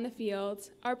walks around the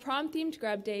field, our prom-themed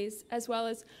grub days, as well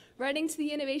as running to the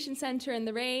Innovation Center in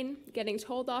the rain, getting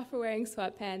told off for wearing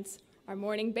sweatpants, our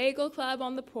morning bagel club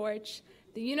on the porch,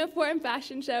 the uniform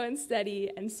fashion show in study,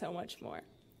 and so much more.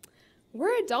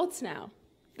 We're adults now.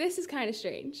 This is kind of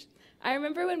strange. I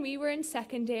remember when we were in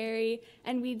secondary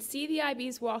and we'd see the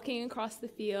IBs walking across the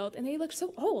field and they looked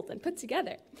so old and put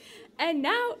together. And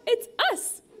now it's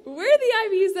us. We're the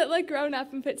IBs that look grown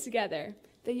up and put together.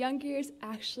 The younger years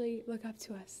actually look up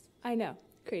to us. I know,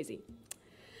 crazy.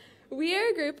 We are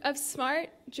a group of smart,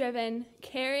 driven,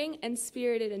 caring, and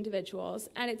spirited individuals,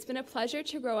 and it's been a pleasure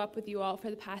to grow up with you all for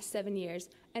the past 7 years,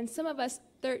 and some of us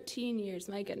 13 years,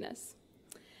 my goodness.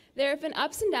 There have been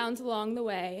ups and downs along the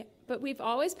way, but we've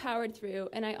always powered through,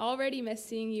 and I already miss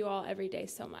seeing you all every day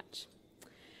so much.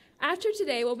 After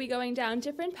today, we'll be going down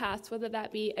different paths, whether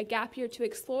that be a gap year to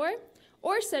explore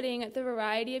or studying at the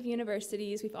variety of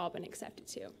universities we've all been accepted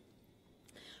to.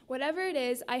 Whatever it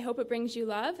is, I hope it brings you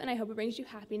love, and I hope it brings you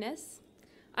happiness.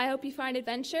 I hope you find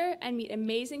adventure and meet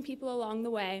amazing people along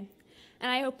the way.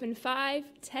 And I hope in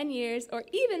 5, 10 years, or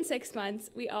even 6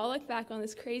 months, we all look back on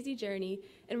this crazy journey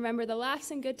and remember the laughs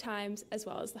and good times as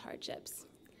well as the hardships.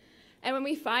 And when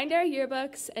we find our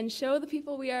yearbooks and show the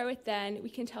people we are with then, we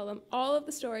can tell them all of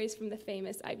the stories from the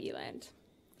famous IB land.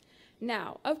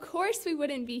 Now, of course we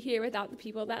wouldn't be here without the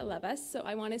people that love us, so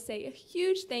I want to say a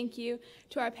huge thank you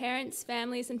to our parents,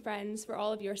 families, and friends for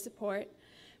all of your support,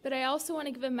 but I also want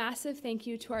to give a massive thank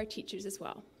you to our teachers as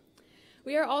well.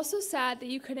 We are also sad that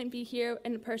you couldn't be here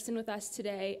in person with us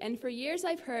today, and for years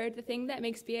I've heard the thing that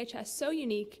makes BHS so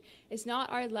unique is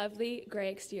not our lovely gray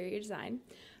exterior design,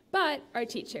 but our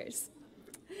teachers.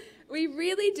 We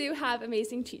really do have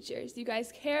amazing teachers. You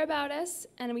guys care about us,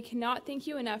 and we cannot thank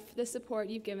you enough for the support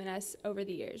you've given us over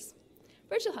the years.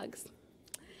 Virtual hugs.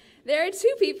 There are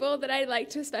two people that I'd like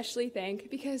to especially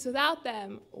thank because without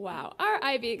them, wow, our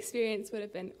IB experience would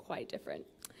have been quite different.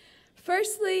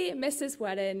 Firstly, Mrs.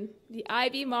 Wedden, the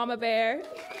IB Mama Bear.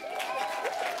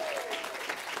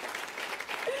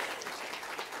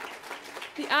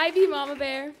 The IB Mama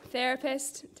Bear,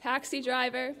 therapist, taxi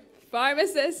driver,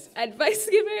 pharmacist, advice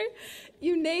giver,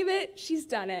 you name it, she's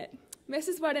done it.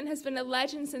 Mrs. Wedden has been a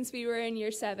legend since we were in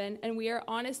year 7, and we are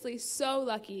honestly so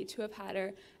lucky to have had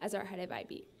her as our head of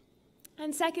IB.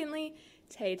 And secondly,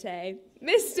 Tay-Tay,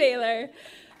 Miss Taylor.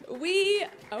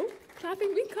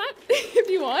 Clapping, we clap if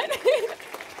you want.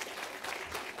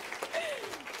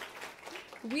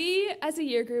 We, as a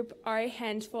year group, are a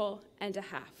handful and a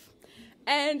half.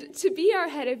 And to be our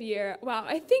head of year, wow,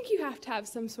 I think you have to have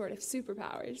some sort of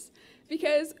superpowers.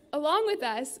 Because along with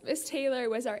us, Miss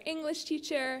Taylor was our English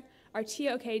teacher, our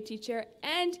TOK teacher,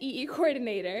 and EE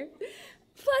coordinator,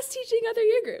 plus teaching other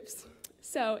year groups.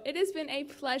 So it has been a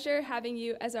pleasure having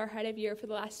you as our head of year for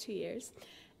the last 2 years.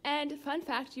 And fun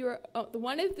fact, you are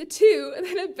one of the 2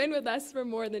 that have been with us for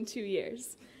more than 2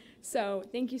 years. So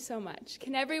thank you so much.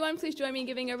 Can everyone please join me in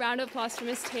giving a round of applause for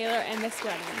Miss Taylor and Miss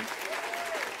Wedden.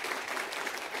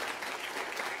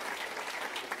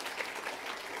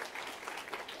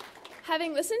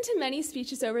 Having listened to many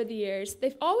speeches over the years,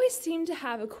 they've always seemed to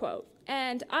have a quote,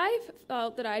 and I've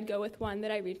felt that I'd go with one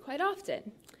that I read quite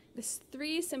often. The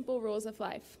 3 simple rules of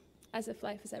life, as if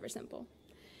life is ever simple.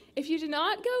 If you do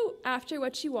not go after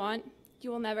what you want, you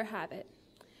will never have it.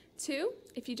 2,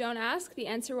 if you don't ask, the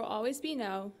answer will always be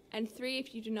no. And 3,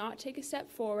 if you do not take a step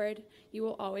forward, you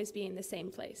will always be in the same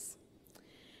place.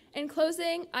 In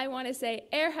closing, I want to say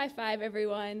air high five,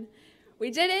 everyone.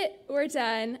 We did it, we're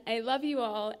done. I love you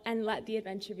all, and let the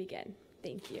adventure begin.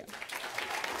 Thank you.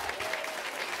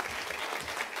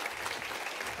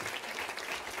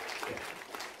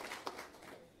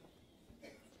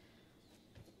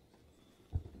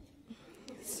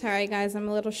 Sorry, guys, I'm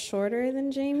a little shorter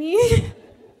than Jamie.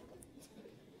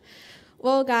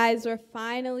 Well, guys, we're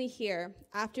finally here.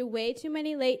 After way too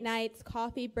many late nights,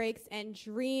 coffee breaks, and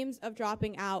dreams of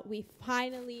dropping out, we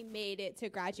finally made it to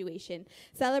graduation,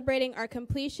 celebrating our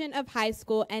completion of high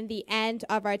school and the end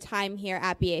of our time here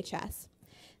at BHS.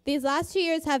 These last 2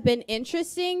 years have been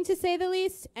interesting, to say the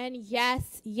least, and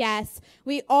yes,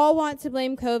 we all want to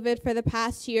blame COVID for the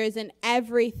past years and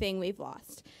everything we've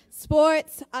lost.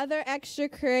 Sports, other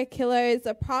extracurriculars,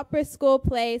 a proper school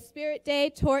play, spirit day,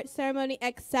 torch ceremony,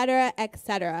 etc.,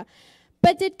 etc.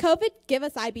 But did COVID give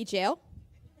us IB jail?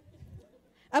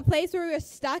 A place where we were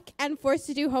stuck and forced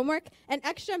to do homework, an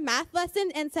extra math lesson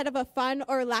instead of a fun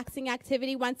or relaxing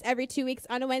activity once every 2 weeks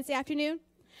on a Wednesday afternoon?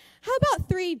 How about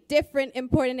 3 different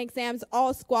important exams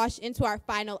all squashed into our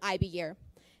final IB year?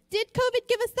 Did COVID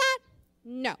give us that?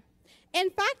 No. In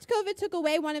fact, COVID took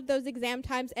away one of those exam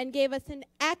times and gave us an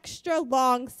extra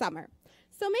long summer.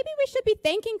 So maybe we should be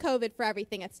thanking COVID for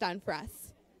everything it's done for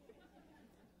us.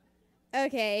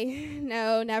 Okay,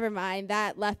 no, never mind.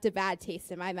 That left a bad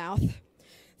taste in my mouth.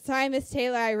 Sorry, Miss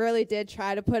Taylor, I really did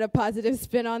try to put a positive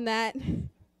spin on that.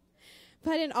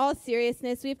 But in all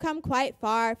seriousness, we've come quite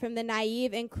far from the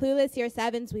naive and clueless year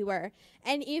 7s we were,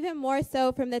 and even more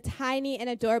so from the tiny and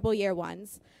adorable year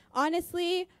 1s.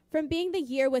 Honestly, from being the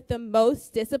year with the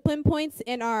most discipline points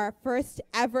in our first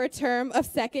ever term of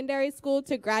secondary school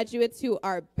to graduates who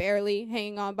are barely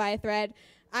hanging on by a thread,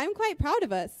 I'm quite proud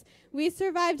of us. We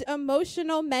survived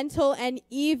emotional, mental, and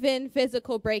even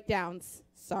physical breakdowns.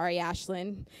 Sorry,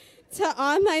 Ashlyn. To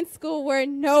online school where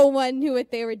no one knew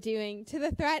what they were doing, to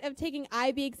the threat of taking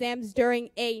IB exams during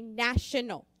a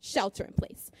national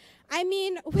shelter-in-place. I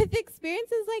mean, with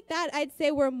experiences like that, I'd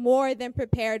say we're more than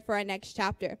prepared for our next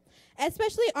chapter,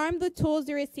 especially armed with tools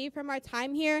we received from our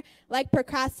time here, like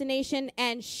procrastination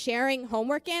and sharing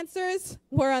homework answers.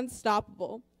 We're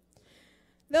unstoppable.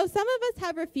 Though some of us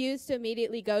have refused to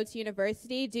immediately go to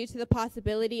university due to the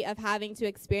possibility of having to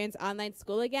experience online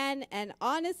school again, and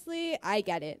honestly, I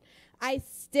get it. I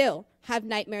still have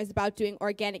nightmares about doing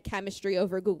organic chemistry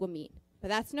over Google Meet. But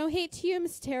that's no hate to you,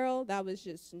 Ms. Terrell. That was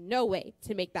just no way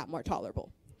to make that more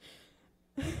tolerable.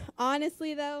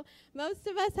 Honestly, though, most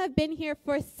of us have been here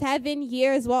for 7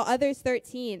 years while others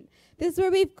 13. This is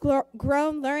where we've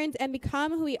grown, learned, and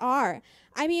become who we are.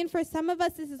 I mean, for some of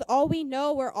us, this is all we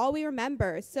know or all we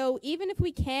remember. So even if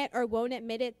we can't or won't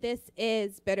admit it, this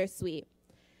is bittersweet.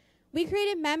 We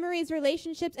created memories,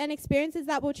 relationships, and experiences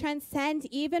that will transcend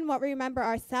even what we remember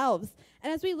ourselves.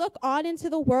 And as we look on into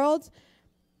the world,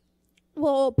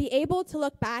 we'll be able to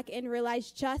look back and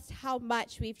realize just how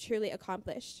much we've truly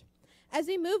accomplished. As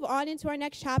we move on into our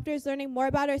next chapters, learning more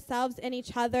about ourselves and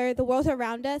each other, the world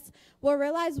around us, we'll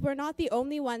realize we're not the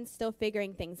only ones still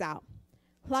figuring things out.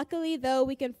 Luckily, though,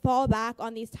 we can fall back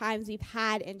on these times we've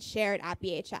had and shared at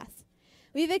BHS.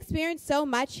 We've experienced so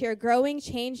much here, growing,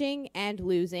 changing, and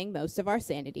losing most of our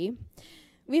sanity.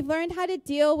 We've learned how to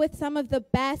deal with some of the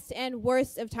best and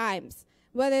worst of times,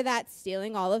 whether that's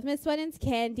stealing all of Miss Weddon's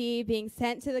candy, being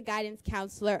sent to the guidance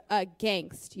counselor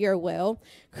against your will,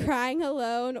 crying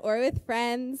alone or with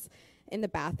friends in the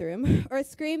bathroom, or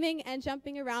screaming and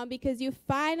jumping around because you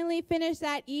finally finished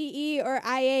that EE or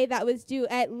IA that was due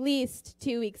at least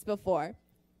 2 weeks before.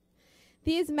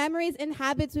 These memories and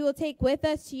habits we will take with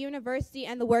us to university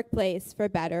and the workplace, for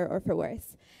better or for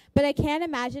worse. But I can't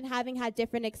imagine having had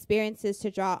different experiences to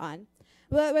draw on.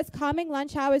 Whether it was calming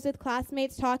lunch hours with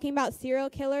classmates talking about serial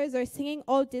killers or singing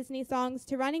old Disney songs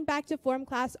to running back to form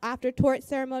class after torch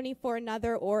ceremony for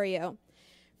another Oreo.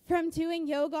 From doing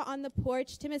yoga on the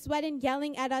porch to Miss Weddon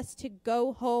yelling at us to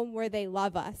go home where they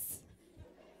love us.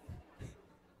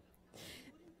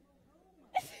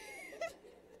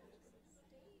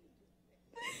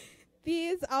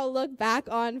 These I'll look back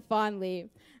on fondly.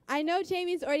 I know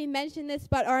Jamie's already mentioned this,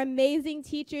 but our amazing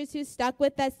teachers who stuck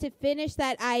with us to finish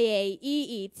that IA,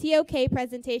 EE, TOK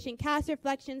presentation, cast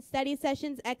reflections, study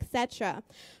sessions, etc.,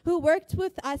 who worked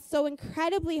with us so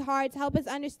incredibly hard to help us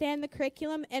understand the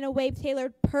curriculum in a way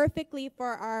tailored perfectly for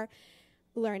our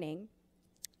learning.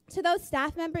 To those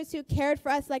staff members who cared for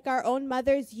us like our own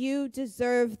mothers, you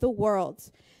deserve the world.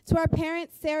 To our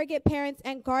parents, surrogate parents,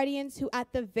 and guardians who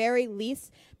at the very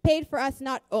least paid for us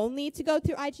not only to go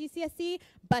through IGCSE,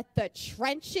 but the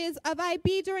trenches of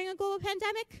IB during a global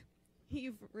pandemic,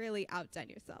 you've really outdone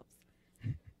yourselves.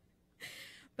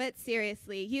 But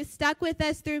seriously, you stuck with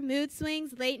us through mood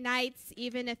swings, late nights,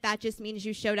 even if that just means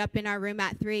you showed up in our room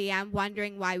at 3 a.m.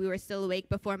 wondering why we were still awake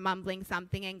before mumbling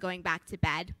something and going back to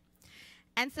bed.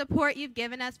 And support you've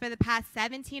given us for the past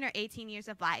 17 or 18 years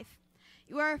of life.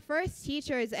 You are our first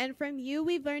teachers, and from you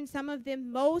we've learned some of the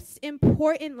most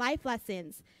important life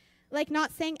lessons, like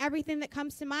not saying everything that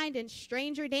comes to mind in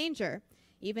stranger danger,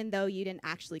 even though you didn't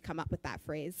actually come up with that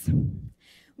phrase.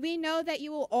 We know that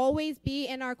you will always be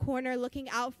in our corner looking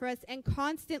out for us and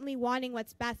constantly wanting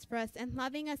what's best for us and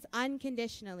loving us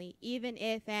unconditionally, even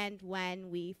if and when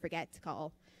we forget to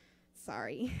call.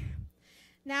 Sorry.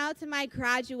 Now to my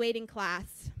graduating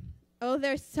class. Oh,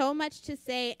 there's so much to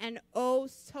say and oh,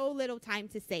 so little time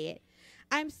to say it.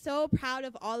 I'm so proud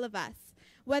of all of us.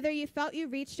 Whether you felt you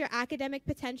reached your academic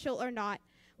potential or not,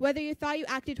 whether you thought you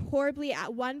acted horribly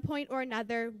at one point or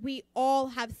another, we all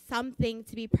have something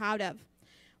to be proud of.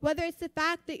 Whether it's the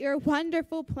fact that you're a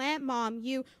wonderful plant mom,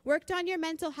 you worked on your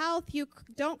mental health, you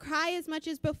don't cry as much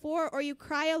as before, or you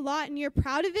cry a lot and you're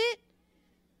proud of it,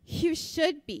 you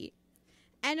should be.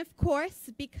 And of course,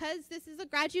 because this is a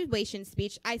graduation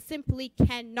speech, I simply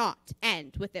cannot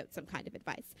end without some kind of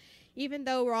advice. Even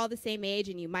though we're all the same age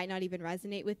and you might not even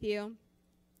resonate with you,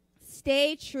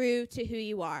 stay true to who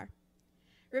you are.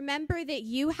 Remember that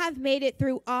you have made it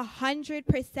through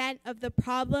 100% of the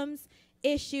problems,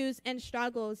 issues, and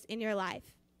struggles in your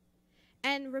life.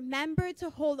 And remember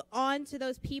to hold on to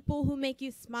those people who make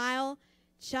you smile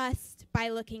just by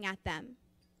looking at them.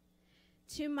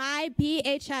 To my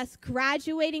BHS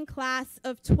graduating class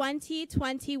of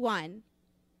 2021,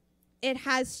 it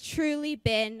has truly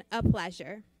been a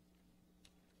pleasure.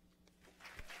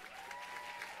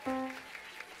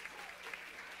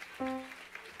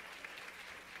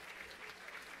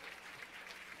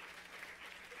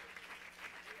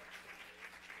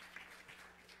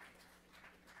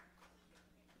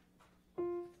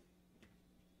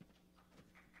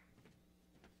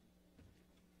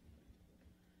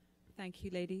 Thank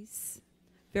you, ladies.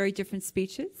 Very different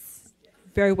speeches.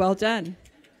 Very well done.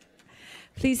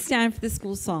 Please stand for the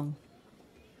school song.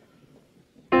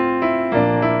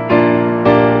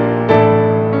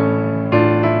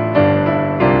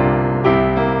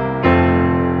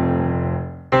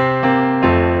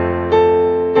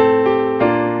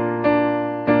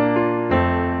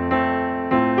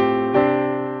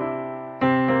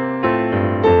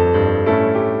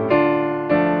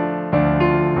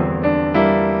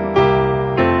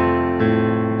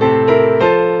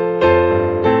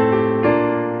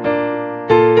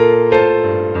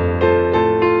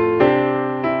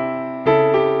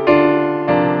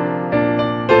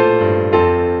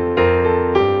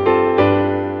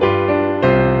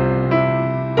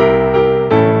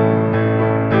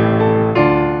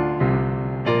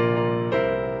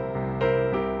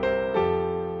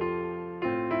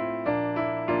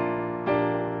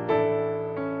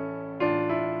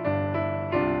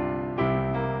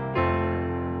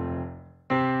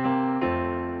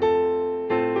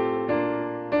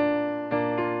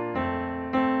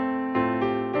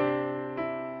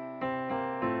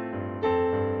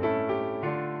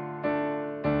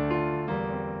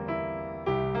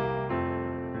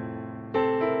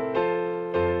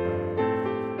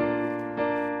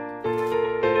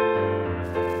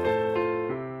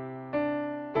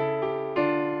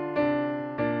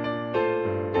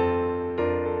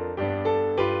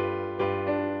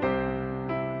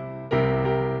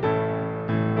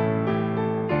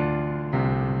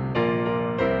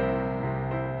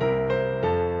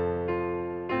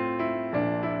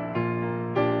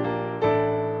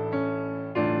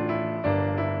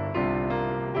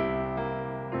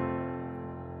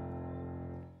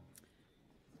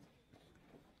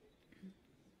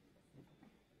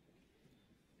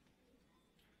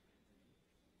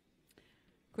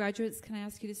 Graduates, can I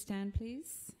ask you to stand,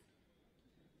 please?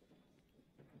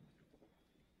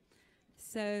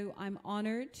 So I'm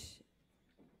honored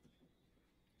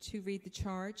to read the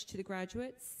charge to the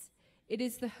graduates. It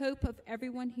is the hope of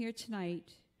everyone here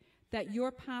tonight that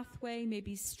your pathway may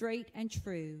be straight and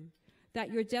true, that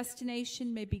your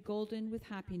destination may be golden with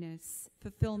happiness,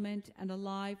 fulfillment, and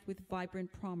alive with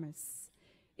vibrant promise.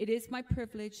 It is my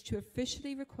privilege to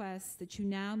officially request that you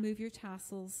now move your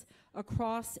tassels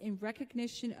across in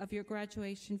recognition of your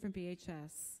graduation from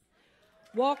BHS.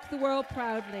 Walk the world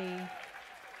proudly.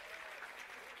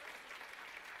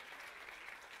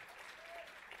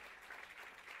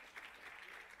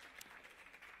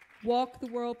 Walk the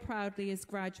world proudly as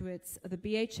graduates of the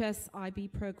BHS IB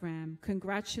program.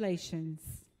 Congratulations.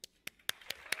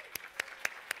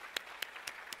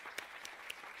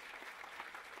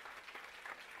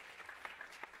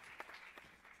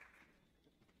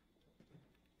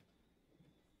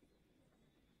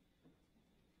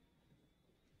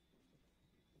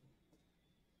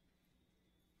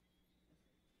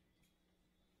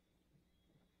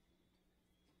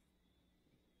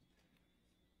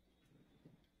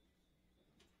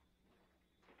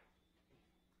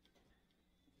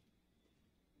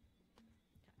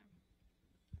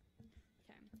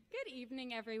 Good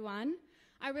evening, everyone.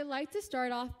 I would like to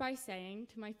start off by saying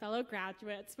to my fellow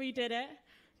graduates, we did it.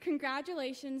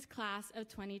 Congratulations, class of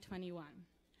 2021.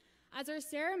 As our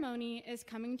ceremony is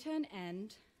coming to an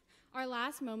end, our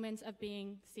last moments of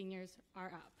being seniors are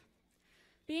up.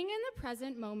 Being in the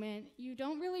present moment, you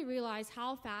don't really realize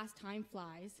how fast time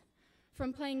flies.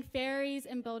 From playing fairies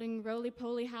and building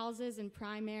roly-poly houses in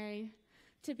primary,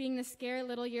 to being the scared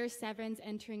little year 7s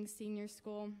entering senior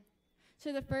school,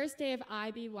 to the first day of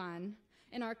IB1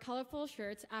 in our colorful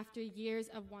shirts after years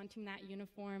of wanting that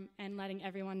uniform and letting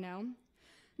everyone know.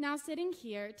 Now sitting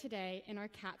here today in our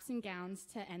caps and gowns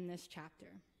to end this chapter.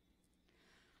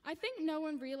 I think no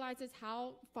one realizes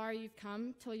how far you've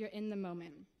come till you're in the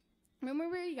moment. When we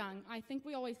were young, I think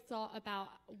we always thought about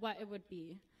what it would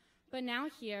be. But now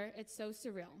here, it's so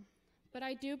surreal. But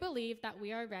I do believe that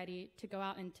we are ready to go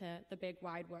out into the big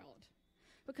wide world.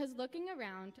 Because looking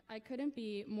around, I couldn't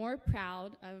be more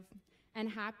proud of and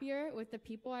happier with the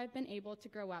people I've been able to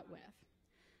grow up with.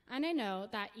 And I know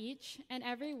that each and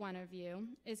every one of you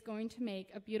is going to make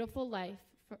a beautiful life,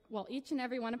 each and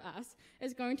every one of us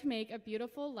is going to make a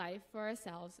beautiful life for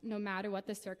ourselves, no matter what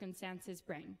the circumstances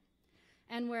bring.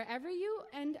 And wherever you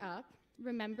end up,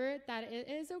 remember that it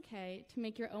is okay to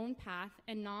make your own path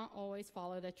and not always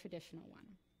follow the traditional one.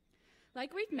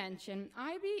 Like we've mentioned,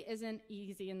 IB isn't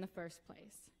easy in the first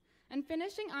place. And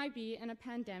finishing IB in a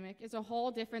pandemic is a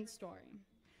whole different story.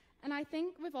 And I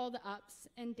think with all the ups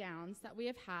and downs that we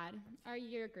have had, our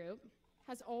year group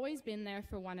has always been there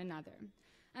for one another.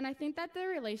 And I think that the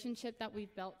relationship that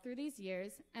we've built through these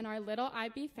years and our little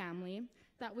IB family,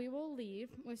 that we will leave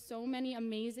with so many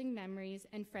amazing memories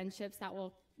and friendships that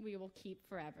we will keep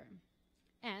forever.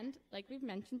 And like we've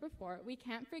mentioned before, we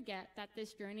can't forget that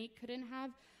this journey couldn't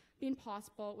have been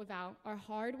possible without our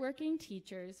hardworking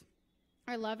teachers,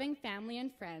 our loving family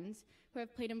and friends who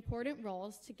have played important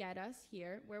roles to get us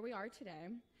here where we are today,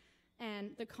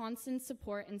 and the constant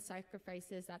support and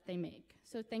sacrifices that they make.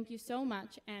 So thank you so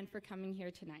much and for coming here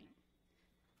tonight.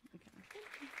 Okay.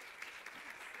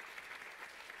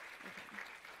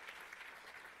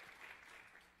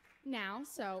 Now,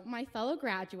 so my fellow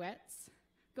graduates,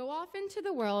 go off into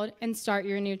the world and start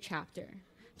your new chapter.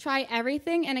 Try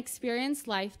everything and experience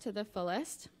life to the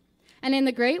fullest. And in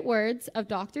the great words of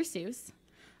Dr. Seuss,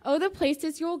 oh, the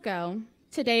places you'll go,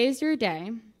 today is your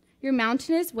day. Your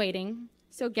mountain is waiting,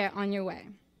 so get on your way.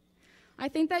 I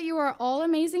think that you are all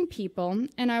amazing people,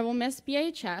 and I will miss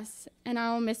BHS, and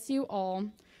I will miss you all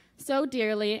so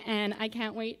dearly, and I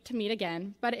can't wait to meet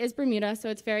again. But it is Bermuda, so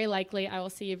it's very likely I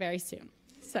will see you very soon.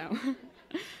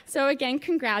 So again,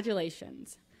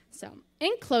 congratulations. So,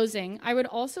 in closing, I would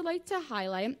also like to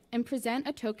highlight and present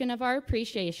a token of our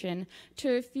appreciation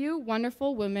to a few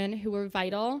wonderful women who were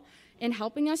vital in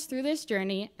helping us through this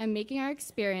journey and making our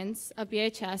experience of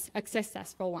BHS a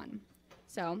successful one.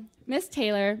 So, Ms.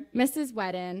 Taylor, Mrs.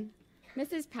 Wedden,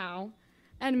 Mrs. Powell,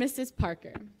 and Mrs.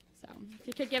 Parker. So, if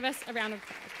you could give us a round of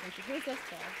applause. Thank you. Who's this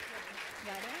for?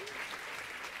 Wedden?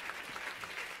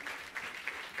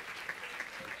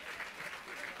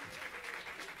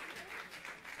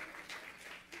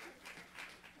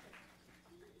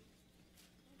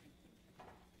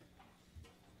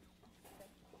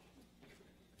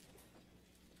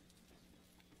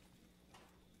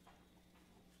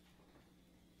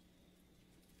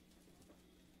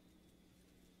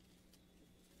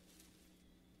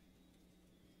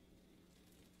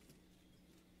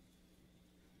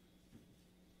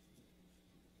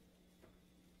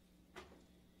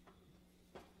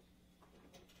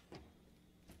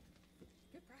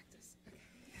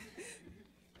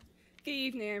 Good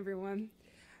evening, everyone.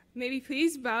 May we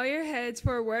please bow your heads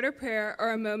for a word of prayer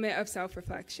or a moment of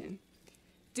self-reflection.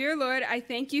 Dear Lord, I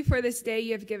thank you for this day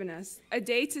you have given us, a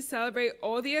day to celebrate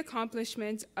all the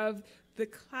accomplishments of the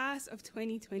class of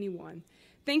 2021.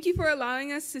 Thank you for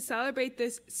allowing us to celebrate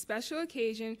this special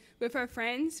occasion with our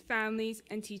friends, families,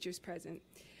 and teachers present.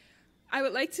 I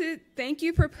would like to thank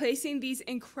you for placing these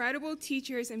incredible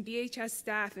teachers and BHS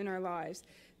staff in our lives.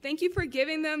 Thank you for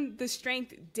giving them the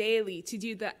strength daily to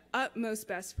do the utmost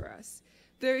best for us.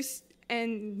 They're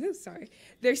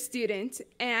students,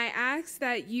 and I ask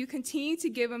that you continue to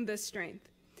give them the strength.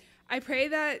 I pray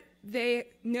that they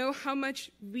know how much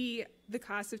we, the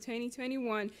class of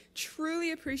 2021,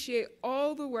 truly appreciate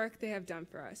all the work they have done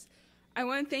for us. I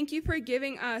want to thank you for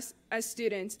giving us, as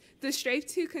students, the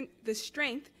strength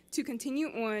to continue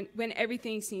on when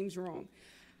everything seems wrong.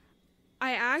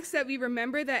 I ask that we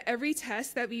remember that every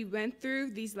test that we went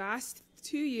through these last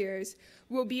 2 years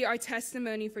will be our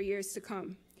testimony for years to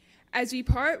come. As we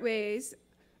part ways,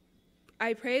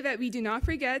 I pray that we do not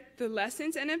forget the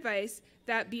lessons and advice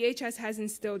that BHS has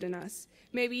instilled in us.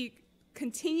 May we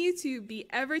continue to be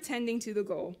ever tending to the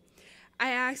goal.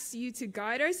 I ask you to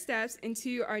guide our steps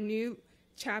into our new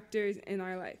chapters in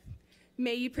our life.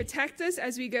 May you protect us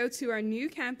as we go to our new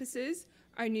campuses,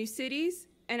 our new cities,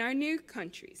 and our new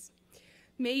countries.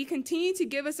 May you continue to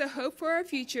give us a hope for our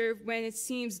future when it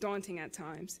seems daunting at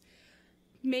times.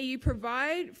 May you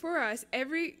provide for us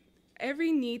every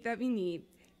need that we need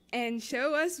and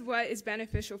show us what is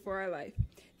beneficial for our life.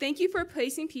 Thank you for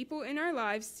placing people in our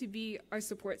lives to be our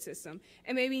support system,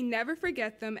 and may we never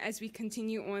forget them as we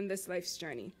continue on this life's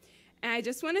journey. And I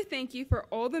just want to thank you for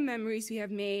all the memories we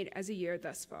have made as a year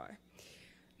thus far.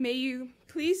 May you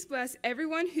please bless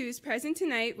everyone who's present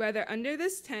tonight, whether under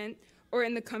this tent or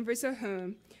in the comforts of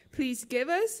home. Please give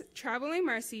us traveling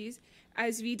mercies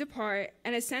as we depart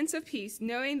and a sense of peace,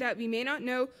 knowing that we may not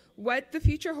know what the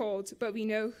future holds, but we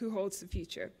know who holds the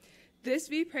future. This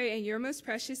we pray in your most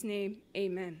precious name.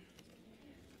 Amen.